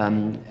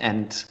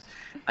 And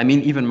I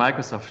mean, even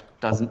Microsoft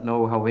doesn't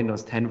know how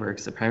Windows 10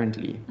 works,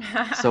 apparently.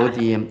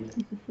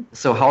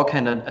 So how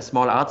can a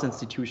small arts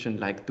institution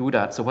like do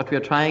that? So what we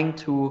are trying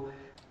to,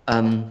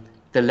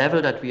 the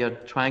level that we are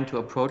trying to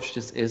approach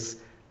this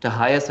is the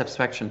highest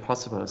abstraction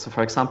possible. So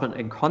for example,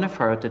 in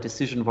Conifer, the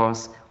decision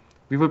was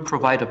we will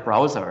provide a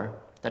browser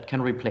that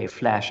can replay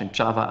Flash and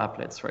Java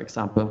applets, for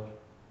example,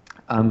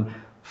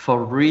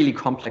 for really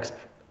complex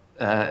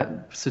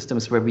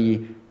systems where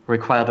we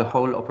require the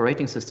whole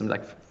operating system,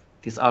 like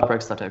these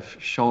artworks that I've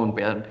shown,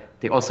 where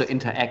they also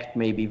interact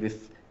maybe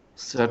with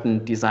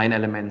certain design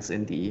elements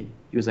in the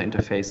user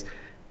interface.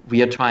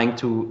 We are trying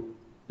to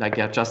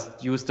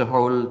just use the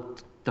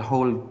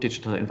whole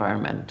digital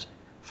environment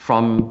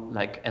from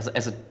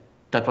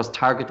that was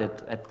targeted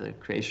at the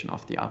creation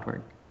of the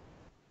artwork.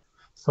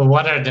 So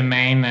what are the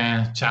main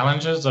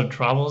challenges or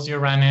troubles you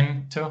ran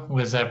into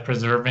with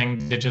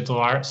preserving digital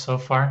art so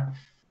far?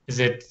 Is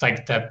it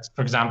like that,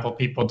 for example,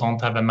 people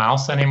don't have a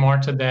mouse anymore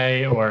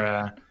today,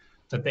 or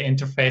that the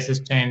interface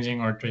is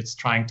changing, or it's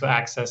trying to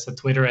access a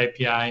Twitter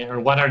API, or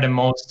what are the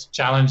most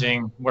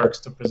challenging works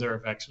to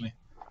preserve, actually?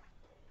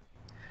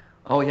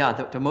 Oh yeah,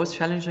 the most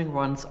challenging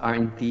ones are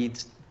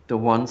indeed the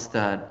ones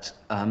that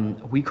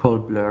we call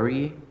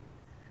blurry.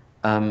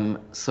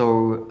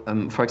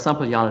 For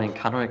example, Jan and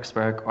Kanrek's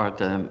work, or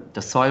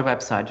the Soil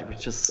website,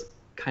 which is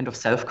kind of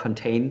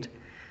self-contained,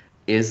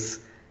 is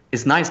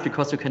nice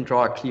because you can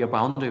draw a clear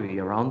boundary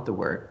around the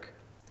work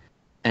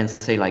and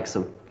say, like,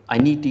 so I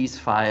need these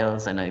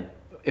files, and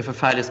if a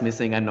file is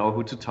missing, I know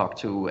who to talk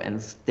to, and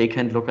they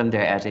can look on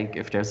their attic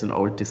if there's an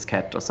old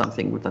diskette or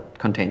something that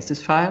contains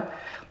this file.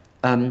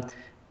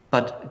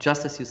 But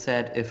just as you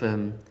said,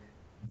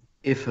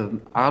 if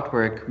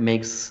artwork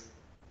makes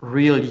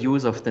real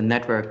use of the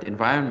networked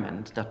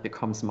environment, that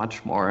becomes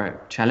much more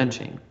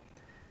challenging.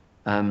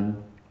 And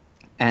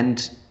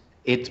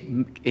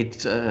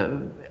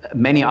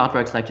many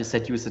artworks, like you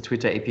said, use the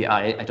Twitter API,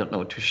 I don't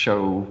know, to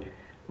show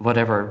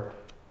whatever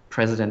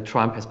President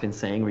Trump has been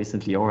saying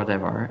recently or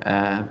whatever.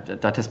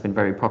 That has been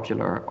very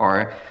popular.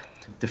 Or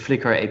the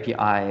Flickr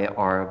API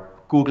or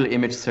Google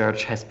image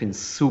search has been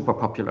super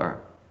popular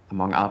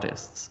among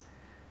artists.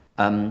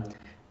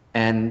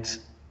 And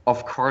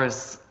of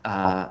course,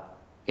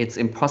 it's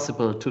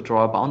impossible to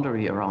draw a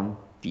boundary around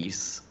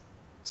these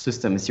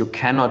systems. You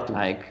cannot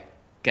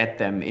get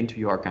them into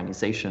your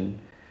organization.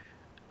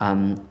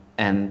 But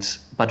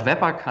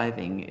web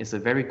archiving is a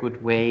very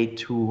good way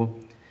to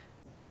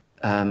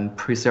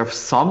preserve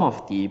some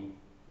of the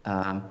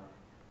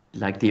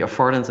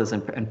affordances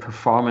and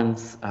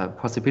performance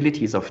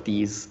possibilities of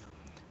these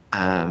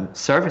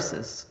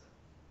services.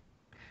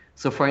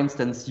 So for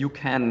instance, you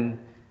can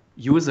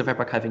use a web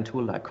archiving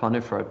tool like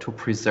Conifer to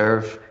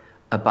preserve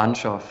a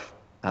bunch of,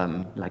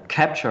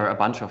 capture a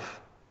bunch of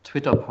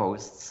Twitter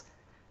posts,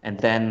 and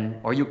then,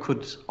 or you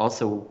could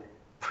also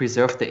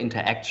preserve the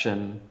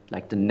interaction,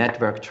 like the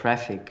network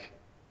traffic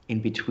in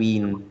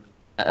between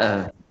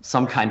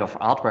some kind of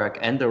artwork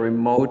and the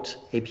remote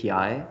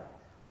API.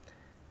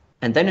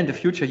 And then in the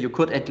future, you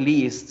could at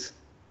least,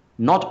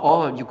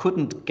 you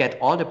couldn't get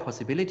all the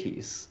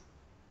possibilities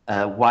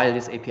while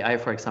this API,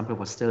 for example,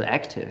 was still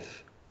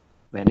active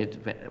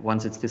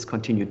once it's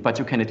discontinued. But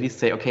you can at least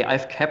say, okay,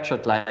 I've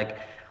captured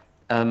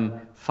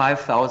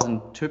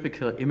 5,000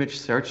 typical image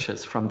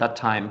searches from that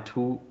time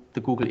to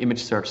the Google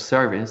image search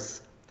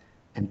service.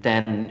 And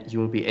then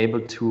you'll be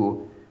able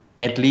to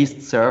at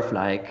least serve,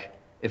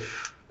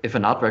 if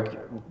an artwork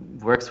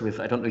works with,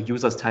 I don't know,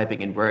 users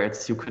typing in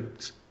words, you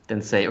could then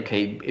say,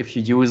 okay, if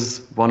you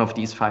use one of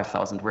these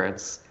 5,000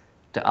 words,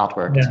 the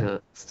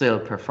artwork still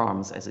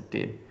performs as it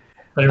did.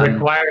 But it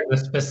requires a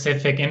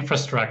specific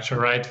infrastructure,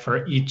 right,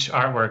 for each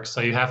artwork.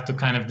 So you have to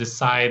kind of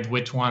decide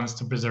which ones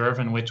to preserve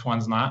and which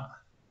ones not.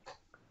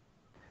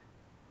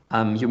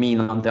 You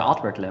mean on the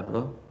artwork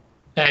level?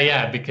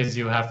 Yeah, because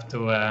you have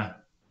to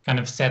kind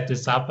of set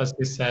this up, as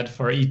you said,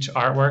 for each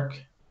artwork,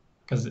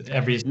 because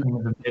everything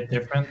is a bit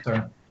different.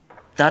 Or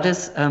that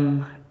is,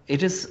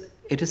 it is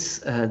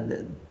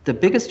the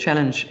biggest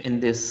challenge in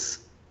this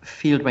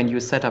field when you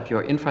set up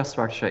your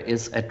infrastructure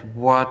is at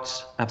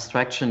what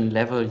abstraction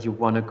level you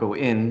want to go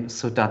in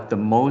so that the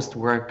most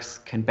works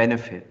can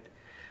benefit.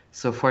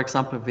 So for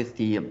example, with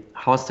the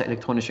Haus der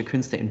Elektronischen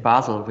Künste in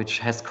Basel, which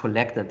has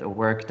collected a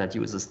work that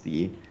uses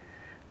the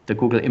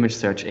Google image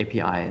search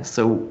API.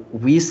 So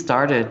we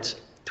started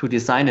to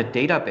design a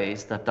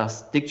database that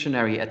does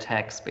dictionary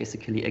attacks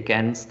basically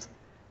against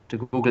the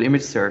Google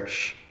image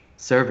search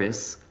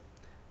service.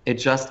 It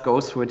just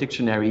goes through a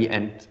dictionary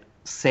and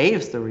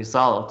saves the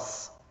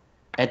results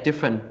at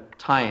different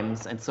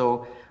times. And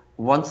so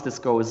once this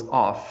goes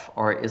off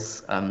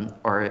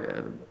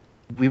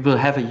we will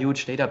have a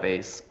huge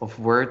database of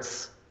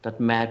words that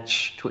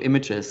match to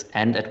images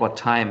and at what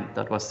time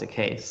that was the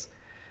case.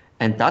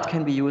 And that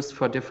can be used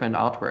for different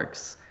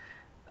artworks.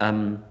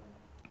 And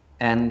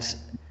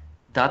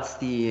that's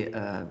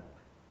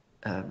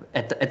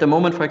at the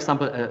moment, for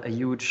example, a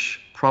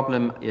huge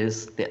problem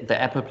is the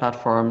Apple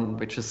platform,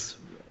 which is,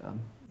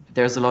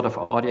 there's a lot of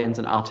audience,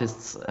 and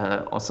artists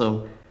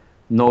also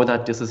know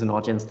that this is an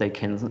audience they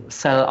can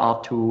sell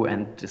art to,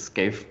 and this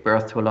gave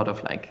birth to a lot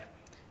of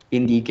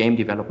indie game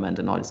development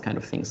and all these kind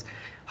of things.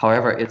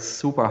 However, it's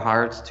super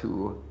hard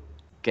to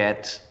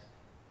get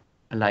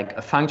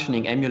a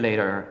functioning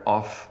emulator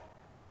of,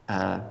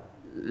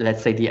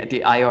 let's say,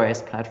 the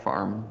iOS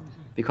platform,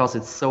 because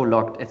it's so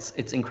locked,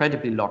 it's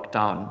incredibly locked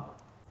down.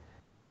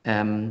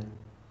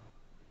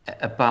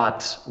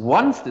 But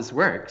once this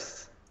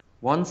works,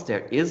 once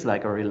there is a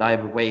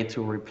reliable way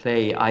to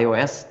replay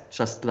iOS,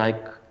 just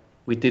like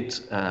we did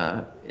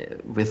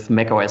with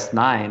macOS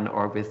 9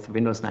 or with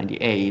Windows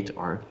 98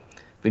 or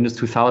Windows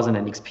 2000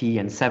 and XP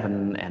and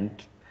 7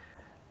 and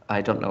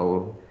I don't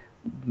know,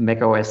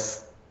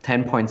 macOS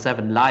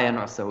 10.7 Lion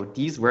or so,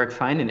 these work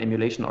fine in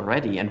emulation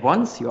already. And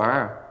once you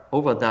are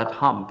over that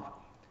hump,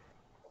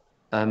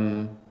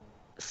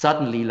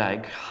 suddenly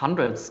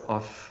hundreds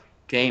of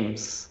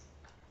games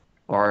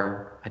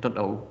or, I don't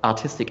know,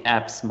 artistic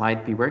apps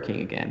might be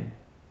working again,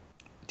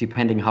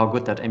 depending how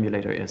good that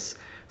emulator is.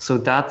 So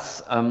that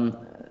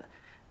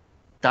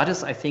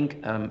is, I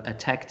think, a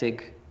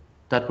tactic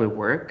that will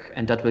work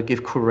and that will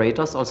give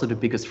curators also the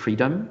biggest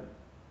freedom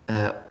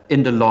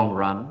in the long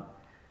run,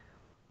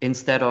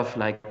 instead of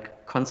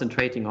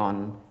concentrating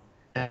on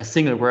a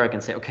single work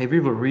and say, okay, we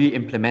will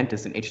re-implement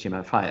this in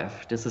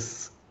HTML5. This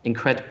is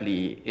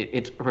incredibly,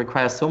 it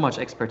requires so much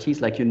expertise.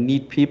 You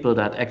need people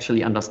that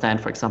actually understand,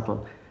 for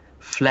example,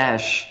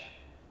 Flash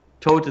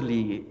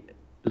totally,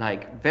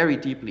 very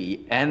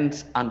deeply,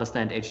 and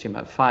understand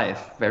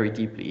HTML5 very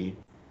deeply.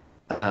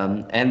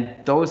 And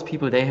those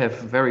people, they have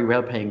very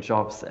well-paying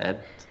jobs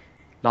at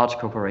large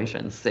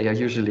corporations. They are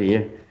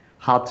usually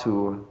hard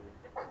to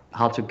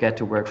get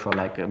to work for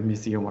like a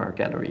museum or a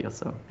gallery or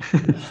so.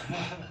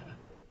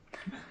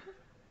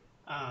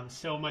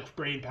 So much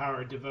brain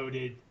power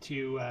devoted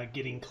to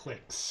getting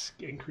clicks,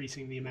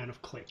 increasing the amount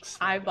of clicks.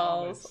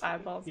 Eyeballs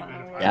on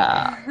our work.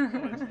 Yeah.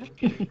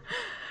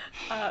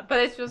 But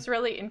it's just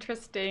really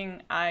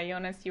interesting,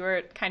 Jonas, you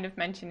were kind of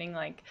mentioning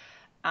like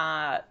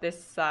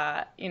this,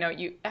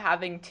 you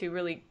having to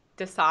really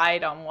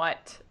decide on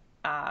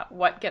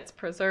what gets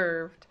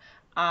preserved.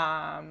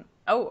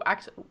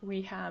 Actually,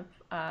 we have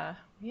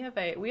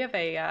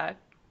a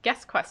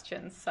guest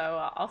question,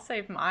 so I'll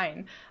save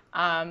mine.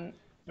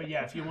 But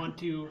yeah, if you want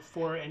to,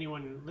 for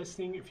anyone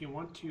listening, if you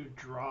want to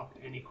drop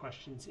any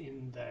questions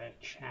in the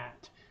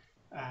chat,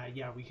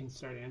 we can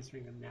start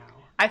answering them now.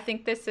 I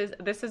think this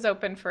is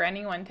open for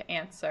anyone to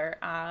answer.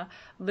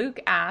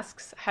 Luke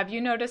asks, have you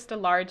noticed a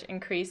large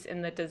increase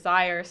in the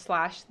desire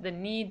 / the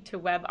need to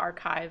web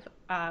archive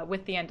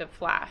with the end of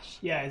Flash?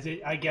 Yeah,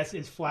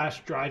 is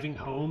Flash driving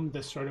home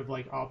the sort of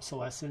like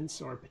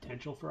obsolescence or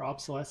potential for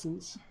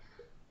obsolescence?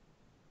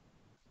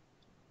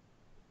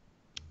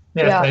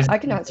 Yeah, I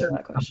can answer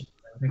that question.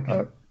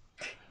 Oh,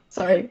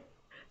 sorry.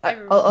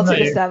 I'll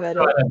take a stab at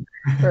it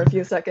for a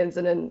few seconds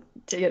and then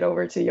take it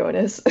over to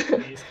Jonas.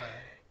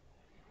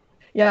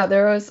 Yeah,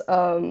 there was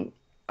a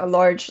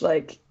large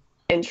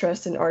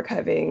interest in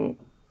archiving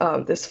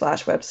this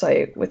Flash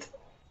website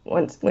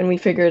when we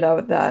figured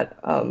out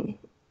that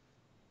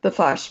the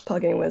Flash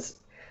plugin was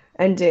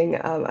ending.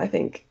 I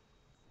think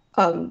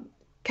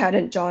Kat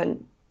and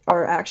John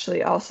are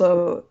actually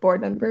also board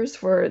members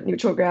for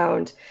Neutral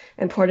Ground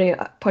and pointed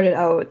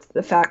out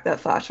the fact that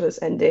Flash was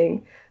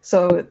ending.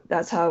 So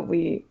that's how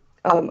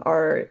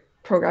our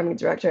programming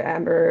director,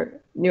 Amber,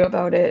 knew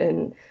about it,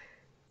 and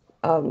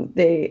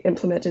they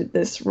implemented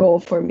this role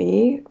for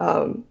me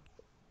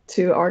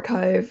to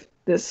archive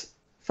this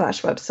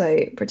Flash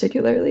website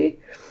particularly.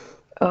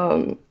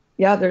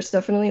 There's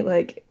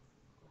definitely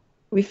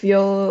we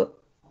feel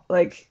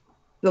like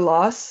the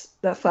loss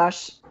that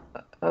Flash,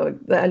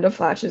 the end of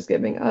Flash is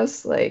giving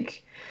us,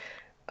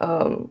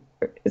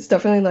 it's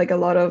definitely a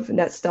lot of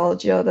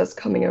nostalgia that's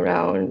coming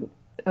around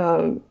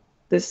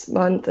this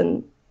month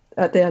and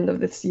at the end of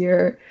this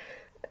year.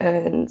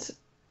 And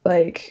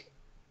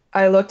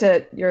I looked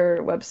at your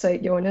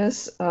website,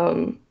 Jonas,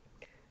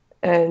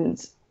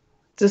 and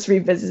just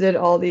revisited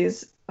all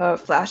these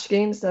Flash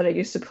games that I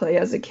used to play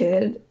as a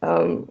kid,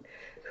 who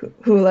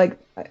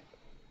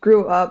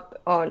grew up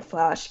on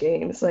Flash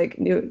games like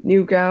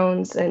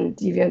Newgrounds and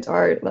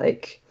DeviantArt.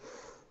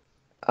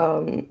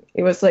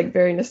 It was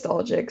very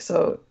nostalgic.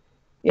 So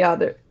yeah,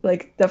 there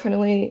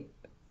definitely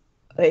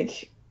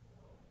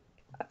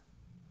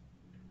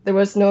there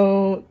was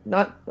not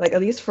at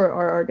least for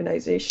our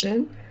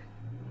organization,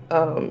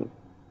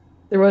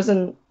 there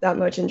wasn't that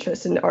much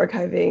interest in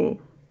archiving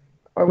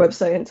our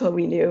website until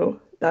we knew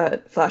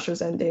that Flash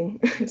was ending.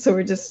 So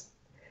we're just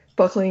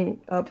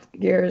buckling up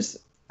gears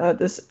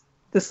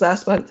this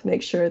last month to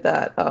make sure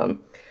that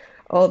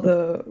all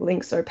the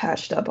links are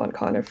patched up on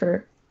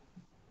Conifer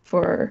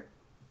for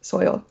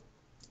Soil.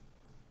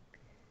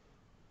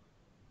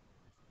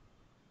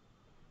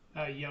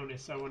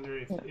 Jonas, I wonder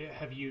if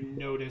have you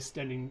noticed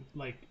any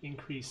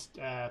increased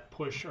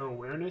push or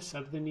awareness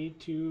of the need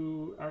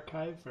to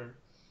archive? Or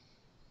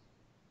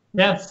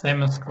yeah,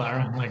 same as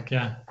Clara.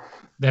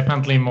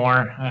 Definitely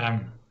more.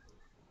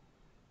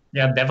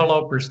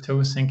 Developers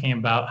too, thinking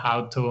about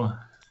how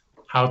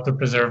to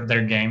preserve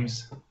their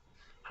games,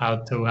 how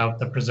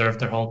to preserve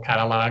their whole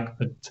catalog.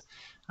 But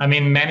I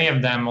mean, many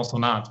of them also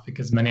not,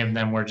 because many of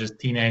them were just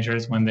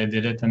teenagers when they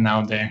did it, and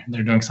now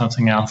they're doing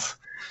something else.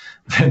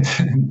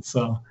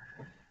 So.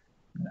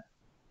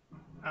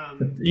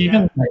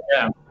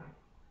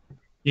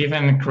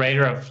 Even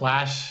creator of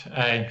Flash,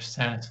 I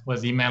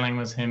was emailing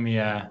with him.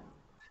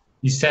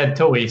 He said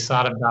too, he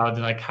thought about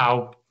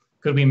how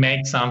could we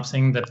make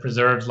something that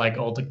preserves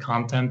all the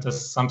content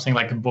as something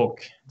like a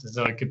book,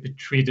 so it could be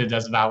treated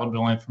as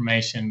valuable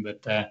information.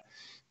 But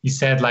he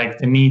said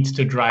the need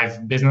to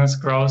drive business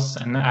growth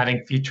and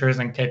adding features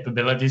and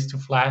capabilities to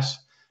Flash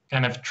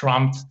kind of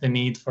trumped the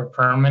need for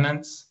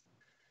permanence,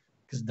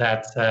 because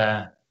that's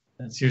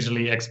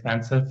usually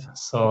expensive,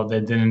 so they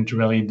didn't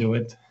really do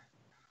it.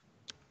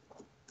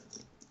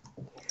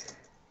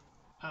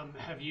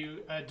 Have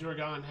you,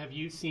 Dragan, have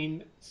you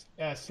seen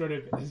has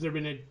there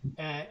been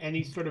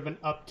any sort of an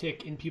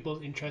uptick in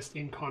people's interest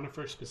in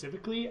Conifer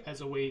specifically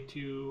as a way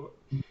to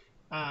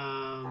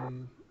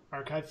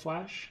archive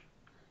Flash?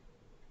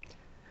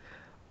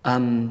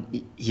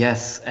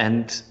 Yes,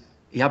 and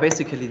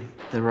basically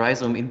the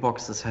Rhizome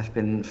inboxes have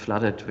been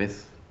flooded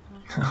with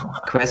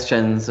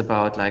questions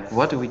about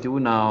what do we do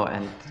now,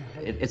 and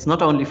it's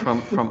not only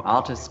from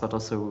artists but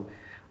also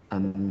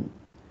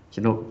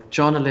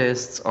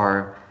journalists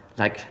or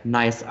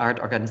nice art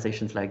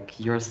organizations like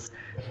yours,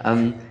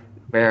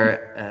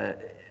 where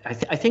I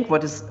think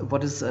what is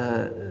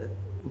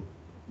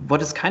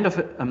kind of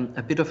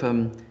a bit of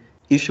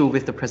issue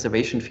with the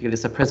preservation field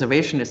is that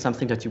preservation is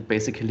something that you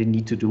basically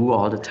need to do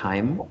all the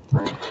time.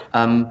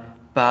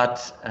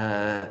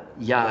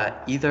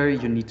 Either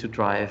you need to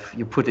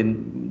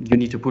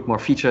put more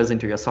features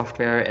into your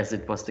software, as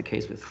it was the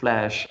case with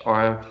Flash,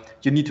 or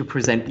you need to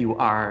present new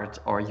art,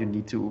 or you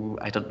need to,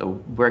 I don't know,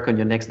 work on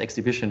your next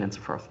exhibition and so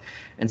forth.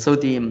 And so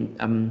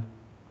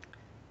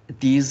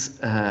these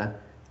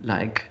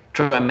like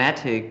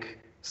dramatic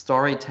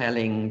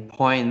storytelling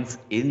points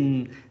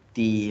in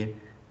the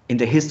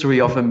history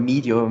of a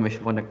medium, if you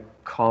want to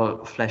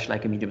call Flash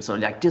like a medium, so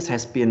like this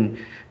has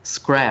been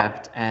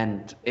scrapped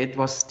and it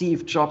was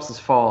Steve Jobs'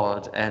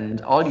 fault,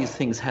 and all these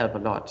things help a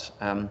lot.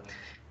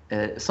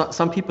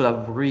 Some people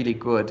are really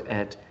good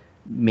at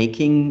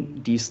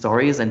making these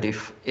stories, and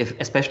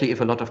especially if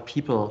a lot of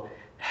people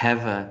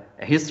have a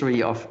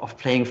history of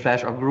playing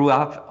Flash or grew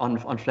up on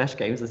Flash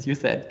games, as you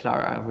said,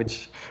 Clara,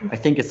 which I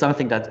think is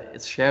something that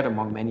is shared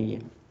among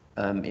many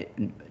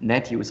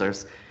net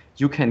users,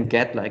 you can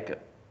get like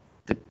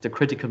the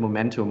critical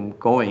momentum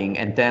going.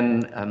 And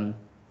then,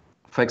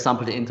 for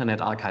example, the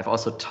Internet Archive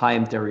also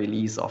timed the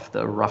release of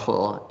the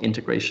Ruffle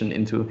integration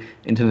into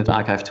Internet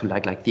Archive to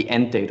like the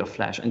end date of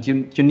Flash. And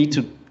you need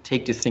to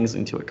take these things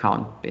into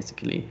account,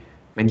 basically,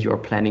 when you are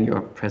planning your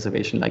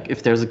preservation. Like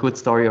if there's a good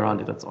story around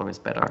it, that's always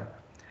better.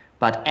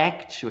 But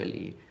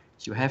actually,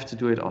 you have to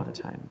do it all the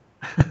time.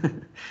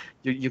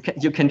 You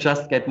can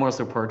just get more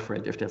support for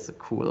it if there's a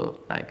cool,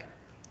 like,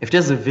 if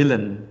there's a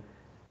villain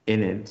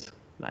in it.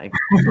 Like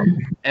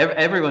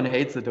everyone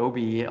hates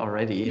Adobe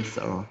already,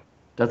 so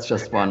that's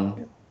just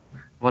one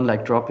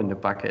like drop in the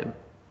bucket.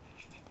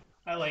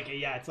 I like it.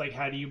 Yeah, it's like,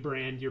 how do you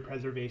brand your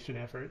preservation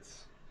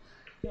efforts?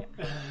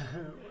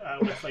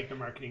 What's like the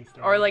marketing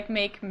story? Or like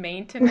make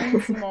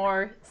maintenance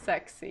more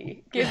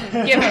sexy. Give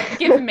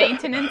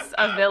maintenance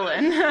a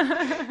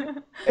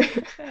villain.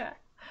 Yeah.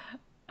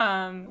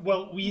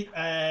 Well,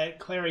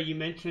 Clara, you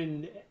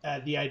mentioned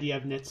the idea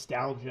of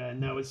nostalgia,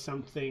 and that was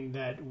something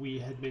that we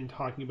had been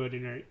talking about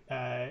in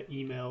our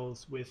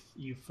emails with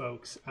you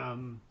folks.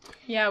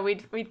 Yeah,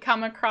 we'd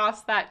come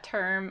across that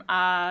term,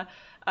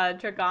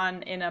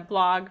 Dragan, in a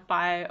blog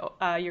by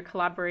your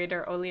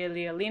collaborator Olia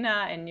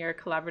Lialina and your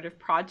collaborative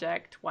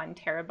project 1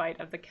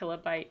 Terabyte of the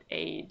Kilobyte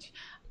Age.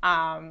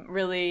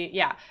 Really,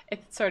 yeah,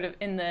 it's sort of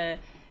in the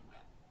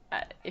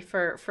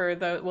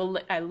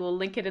we'll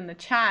link it in the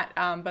chat,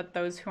 but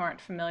those who aren't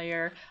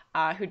familiar,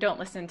 who don't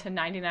listen to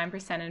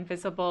 99%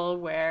 Invisible,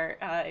 where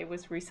it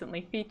was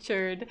recently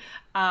featured,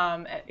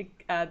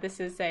 this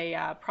is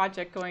a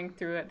project going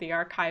through the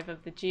archive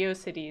of the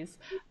GeoCities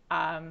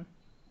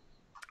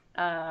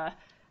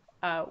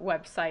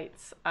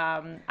websites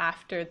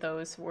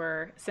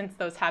since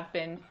those have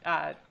been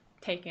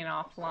taken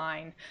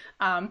offline.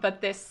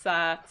 But this,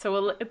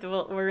 so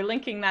we're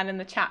linking that in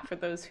the chat for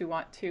those who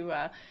want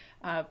to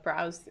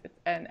browse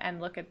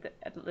and look at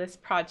this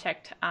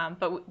project.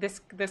 But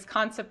this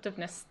concept of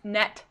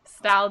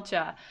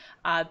nostalgia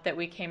that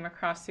we came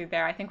across through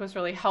there, I think was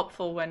really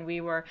helpful when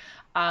we were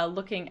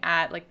looking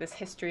at like this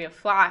history of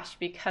Flash,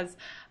 because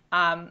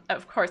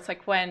of course,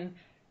 like when,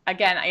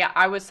 again,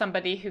 I was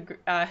somebody who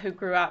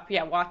grew up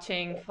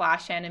watching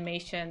Flash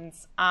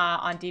animations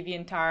on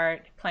DeviantArt,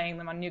 playing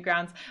them on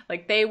Newgrounds.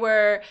 Like they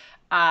were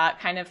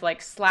kind of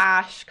like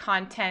slash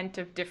content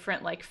of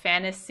different like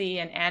fantasy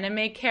and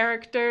anime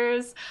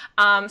characters.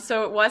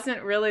 So it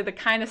wasn't really the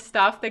kind of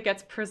stuff that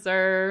gets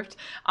preserved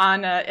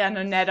on a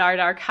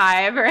NetArt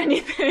archive or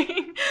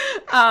anything.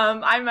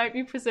 I might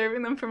be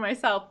preserving them for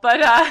myself, but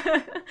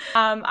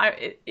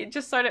it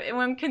just sort of,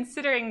 when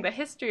considering the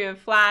history of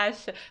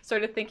Flash,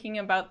 sort of thinking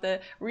about the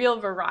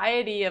real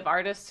variety of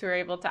artists who are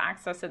able to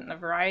access it and the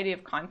variety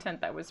of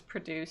content that was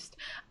produced,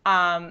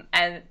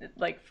 and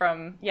like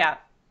from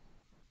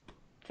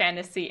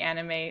fantasy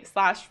anime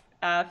slash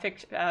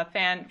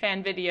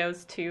fan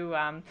videos to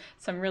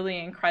some really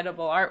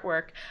incredible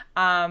artwork.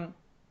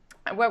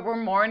 We're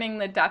mourning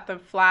the death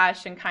of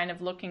Flash and kind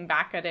of looking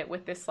back at it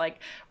with this like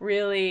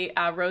really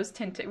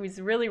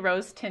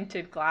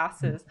rose-tinted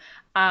glasses.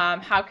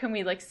 How can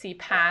we like see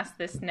past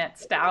this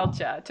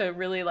nostalgia to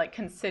really like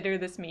consider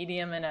this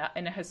medium in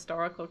a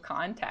historical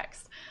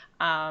context?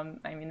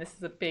 I mean, this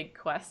is a big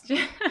question.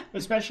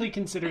 Especially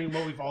considering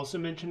what we've also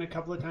mentioned a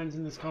couple of times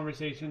in this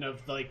conversation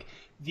of like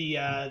the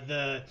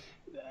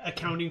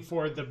accounting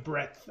for the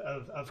breadth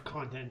of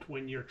content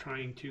when you're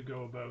trying to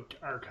go about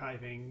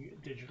archiving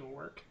digital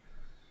work.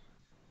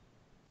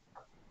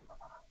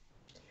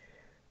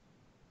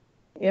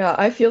 Yeah,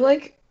 I feel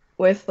like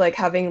with like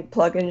having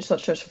plugins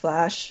such as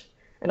Flash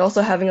and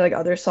also having like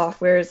other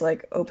softwares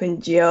like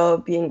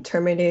OpenGL being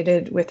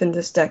terminated within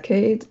this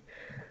decade,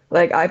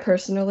 like I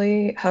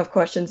personally have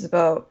questions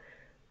about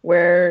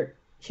where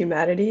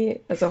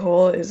humanity as a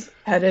whole is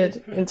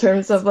headed in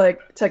terms of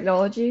like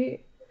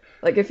technology.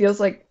 Like it feels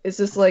like, is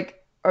this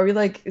like, are we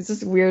like, is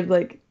this weird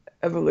like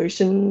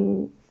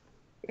evolution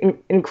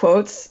in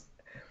quotes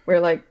where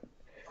like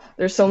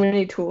there's so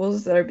many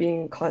tools that are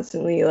being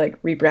constantly like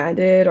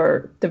rebranded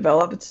or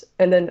developed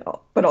and then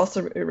but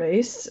also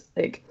erased.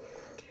 Like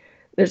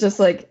there's just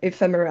like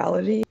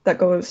ephemerality that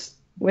goes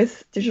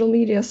with digital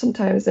media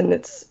sometimes, and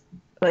it's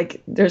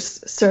like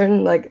there's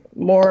certain like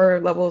more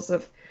levels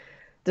of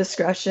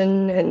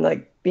discretion and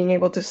like being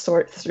able to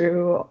sort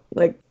through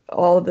like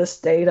all this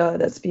data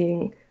that's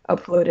being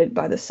uploaded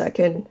by the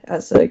second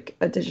as like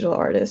a digital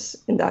artist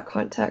in that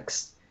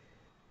context.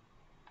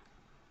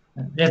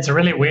 It's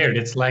really weird.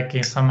 It's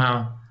like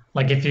somehow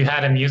like if you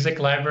had a music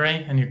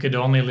library and you could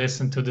only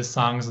listen to the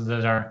songs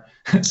that are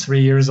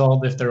 3 years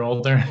old. If they're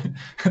older,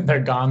 they're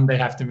gone. They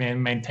have to be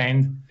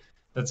maintained.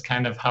 That's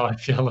kind of how I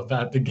feel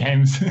about the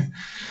games,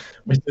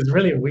 which is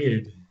really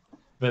weird.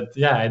 But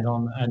yeah, I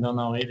don't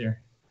know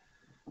either.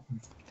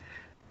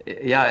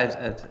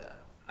 Yeah,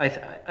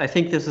 I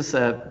think this is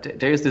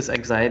there is this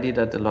anxiety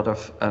that a lot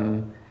of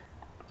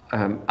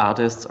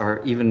artists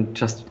or even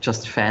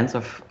just fans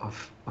of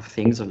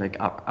things or like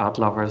art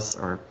lovers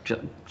or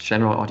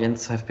general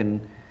audience have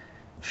been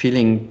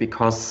feeling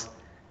because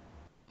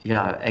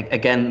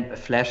again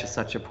Flash is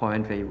such a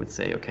point where you would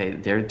say, okay,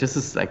 this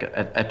is like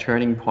a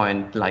turning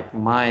point, like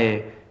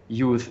my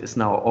youth is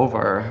now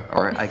over,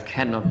 or I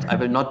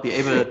will not be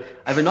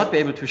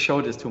able to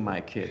show this to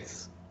my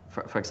kids,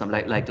 for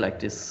example, like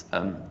this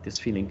this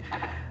feeling,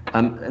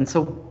 and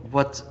so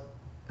what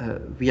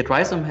we at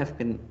Rhizome have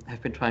been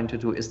trying to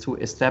do is to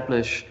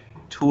establish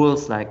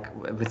tools, like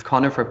with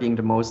Conifer being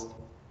the most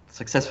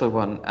successful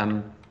one,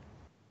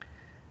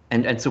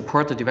 and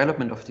support the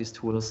development of these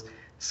tools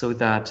so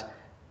that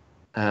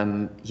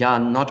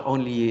not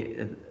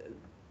only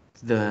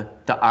the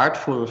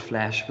artful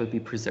Flash will be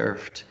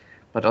preserved,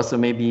 but also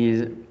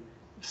maybe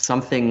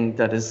something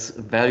that is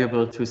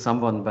valuable to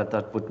someone, but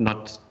that would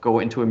not go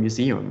into a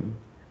museum,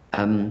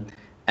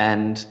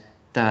 and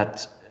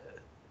that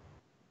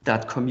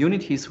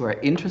communities who are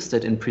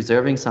interested in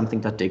preserving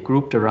something that they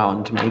grouped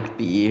around,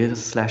 maybe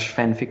slash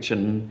fan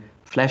fiction,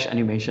 Flash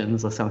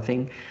animations or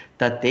something,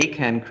 that they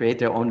can create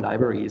their own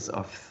libraries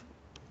of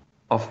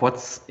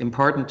what's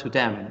important to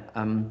them.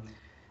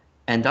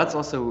 And that's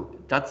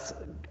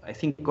I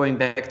think, going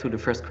back to the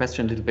first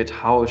question a little bit,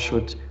 how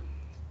should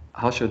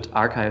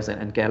archives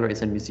and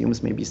galleries and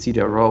museums maybe see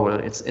their role?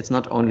 It's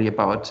not only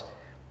about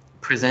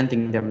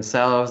presenting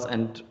themselves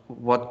and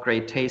what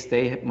great taste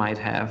they might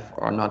have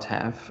or not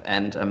have,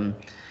 and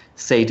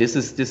say this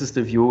is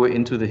the view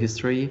into the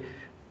history,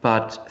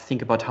 but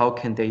think about how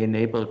can they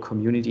enable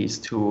communities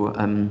to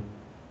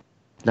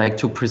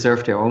to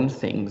preserve their own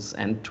things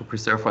and to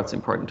preserve what's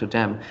important to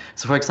them.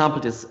 So, for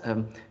example, this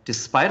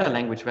Spider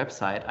language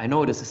website, I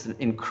know this is an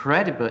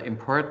incredibly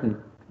important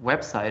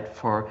website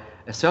for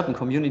a certain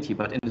community,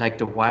 but in like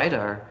the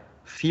wider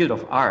field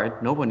of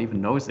art, no one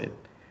even knows it.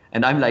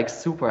 And I'm like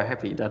super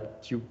happy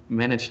that you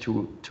managed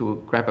to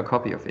grab a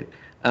copy of it.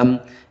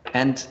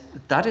 And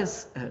that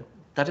is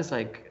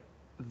like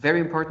very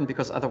important,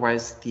 because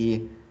otherwise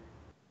even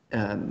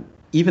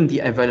the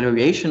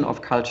evaluation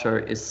of culture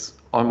is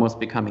almost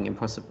becoming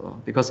impossible.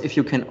 Because if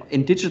you can,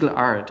 in digital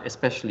art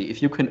especially,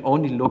 if you can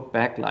only look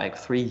back like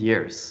 3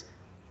 years,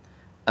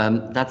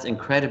 that's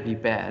incredibly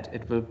bad.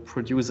 It will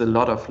produce a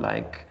lot of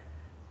like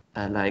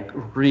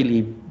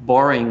really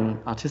boring,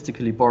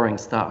 artistically boring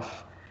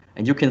stuff.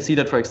 And you can see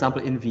that, for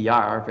example, in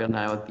VR, where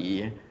now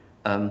the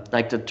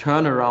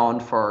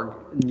turnaround for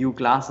new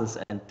glasses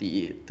and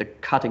the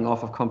cutting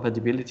off of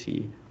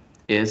compatibility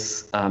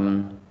is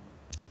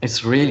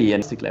really an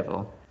artistic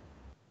level.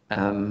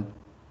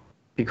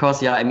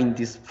 Because I mean,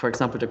 these, for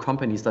example, the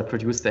companies that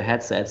produce the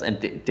headsets and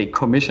they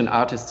commission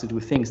artists to do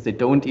things, they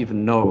don't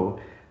even know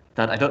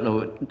that, I don't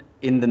know,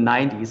 in the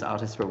 90s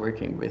artists were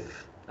working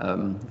with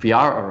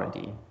VR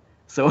already.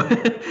 So,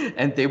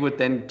 and they would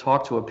then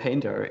talk to a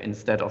painter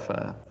instead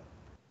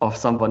of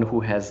someone who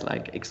has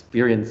like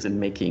experience in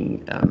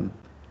making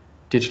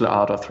digital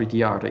art or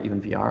 3D art or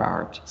even VR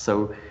art.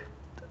 So,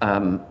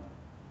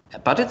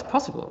 but it's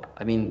possible.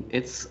 I mean,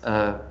 it's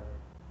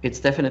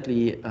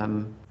definitely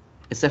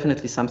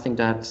something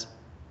that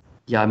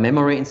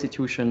memory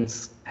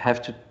institutions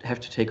have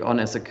to take on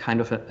as a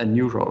kind of a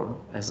new role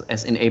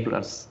as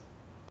enablers.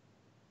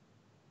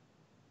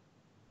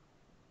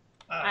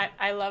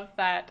 I love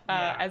that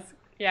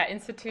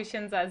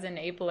institutions as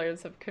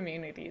enablers of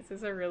communities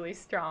is a really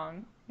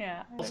strong,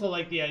 Also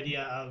like the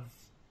idea of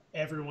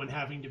everyone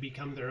having to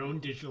become their own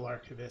digital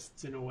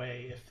archivists in a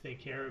way if they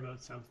care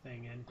about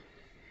something. And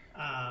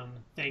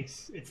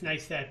thanks. It's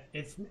nice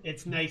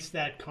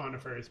that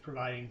Conifer is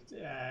providing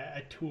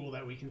a tool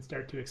that we can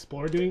start to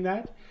explore doing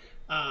that.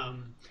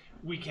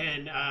 We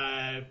can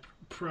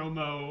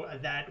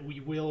promo that we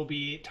will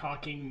be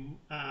talking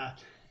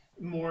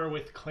more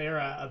with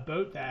Clara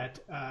about that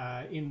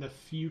in the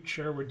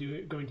future.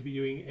 We're going to be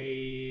doing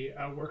a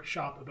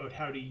workshop about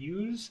how to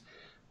use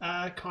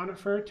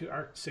Conifer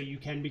so you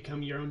can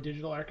become your own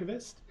digital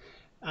archivist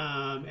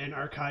and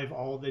archive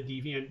all the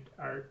deviant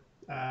art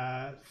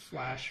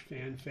Flash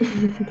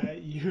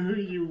fanfic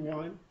you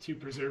want to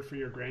preserve for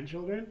your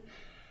grandchildren.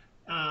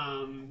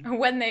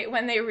 When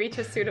they reach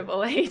a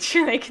suitable age,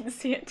 they can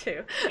see it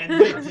too. And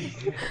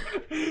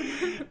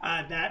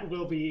that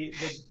will be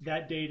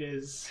that date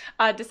is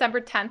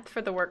December 10th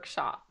for the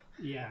workshop.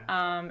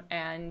 Yeah.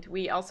 And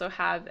we also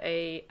have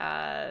a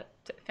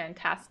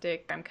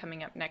fantastic program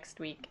coming up next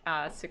week,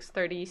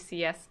 6:30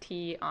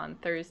 CST on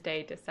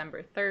Thursday,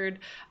 December 3rd,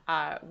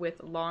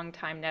 with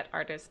longtime net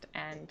artist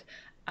and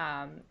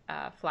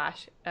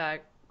Flash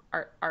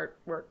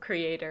artwork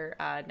creator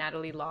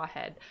Natalie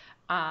Lawhead.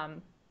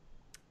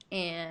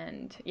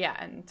 And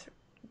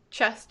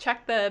just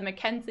check the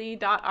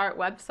Mackenzie.art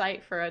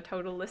website for a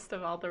total list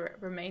of all the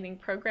remaining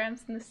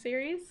programs in the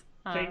series.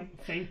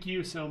 Thank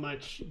you so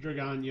much,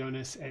 Dragan,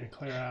 Jonas, and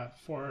Clara,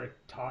 for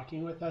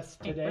talking with us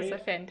today. It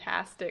was a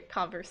fantastic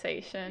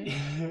conversation.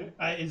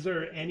 Is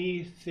there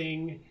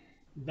anything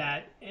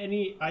that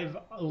I've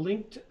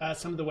linked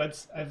some of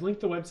the I've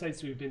linked the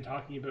websites we've been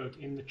talking about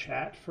in the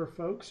chat for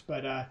folks,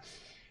 but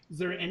is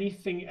there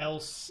anything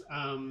else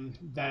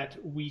that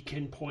we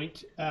can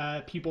point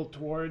people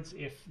towards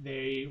if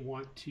they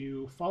want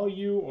to follow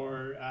you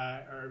or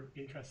are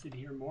interested to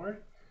hear more?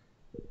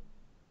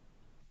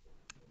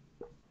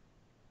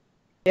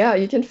 Yeah,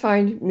 you can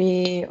find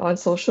me on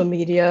social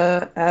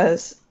media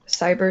as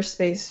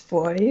Cyberspace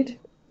Void.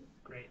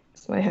 Great.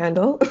 That's my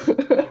handle. I'll be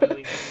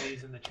linking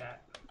these in the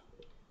chat.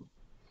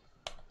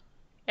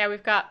 Yeah,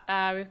 we've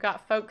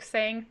got folks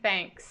saying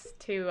thanks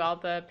to all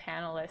the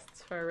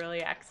panelists for a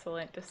really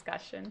excellent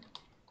discussion.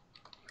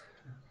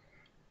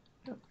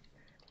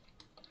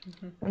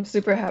 I'm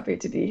super happy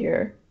to be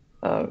here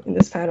in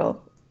this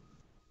panel.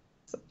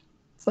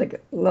 It's like a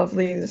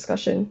lovely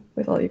discussion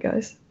with all you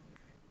guys.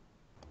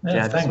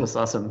 Yeah, this was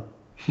awesome.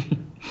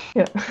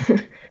 Yeah.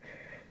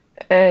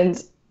 And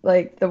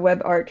like the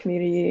web art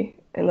community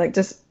and like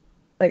just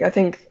like I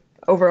think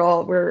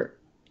overall we're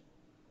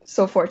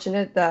so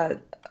fortunate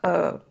that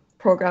a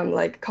program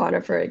like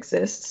Conifer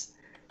exists,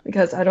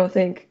 because I don't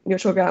think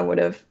Neutral Ground would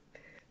have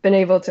been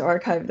able to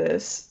archive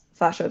this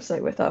Flash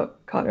website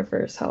without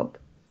Conifer's help.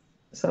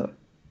 So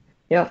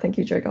yeah, thank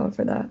you, Dragan,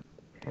 for that.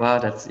 Wow,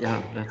 that's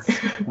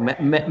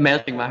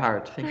melting my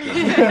heart. Thank you.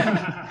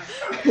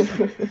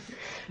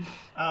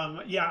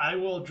 Yeah, I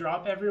will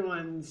drop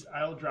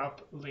I'll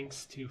drop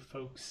links to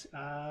folks'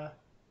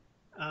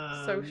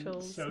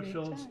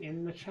 socials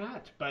in the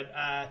chat. But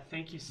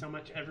thank you so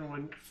much,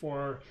 everyone,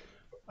 for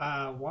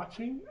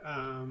watching.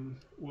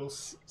 We'll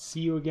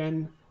see you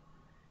again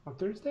on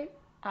Thursday.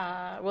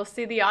 We'll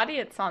see the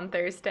audience on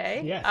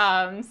Thursday.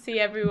 Yes. See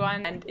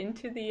everyone and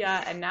into the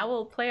and now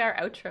we'll play our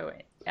outro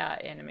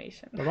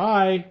animation.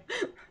 Bye-bye.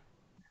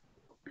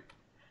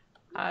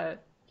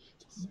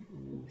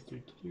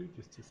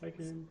 Just a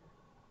second.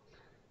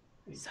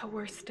 So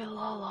we're still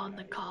all on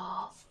the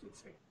call.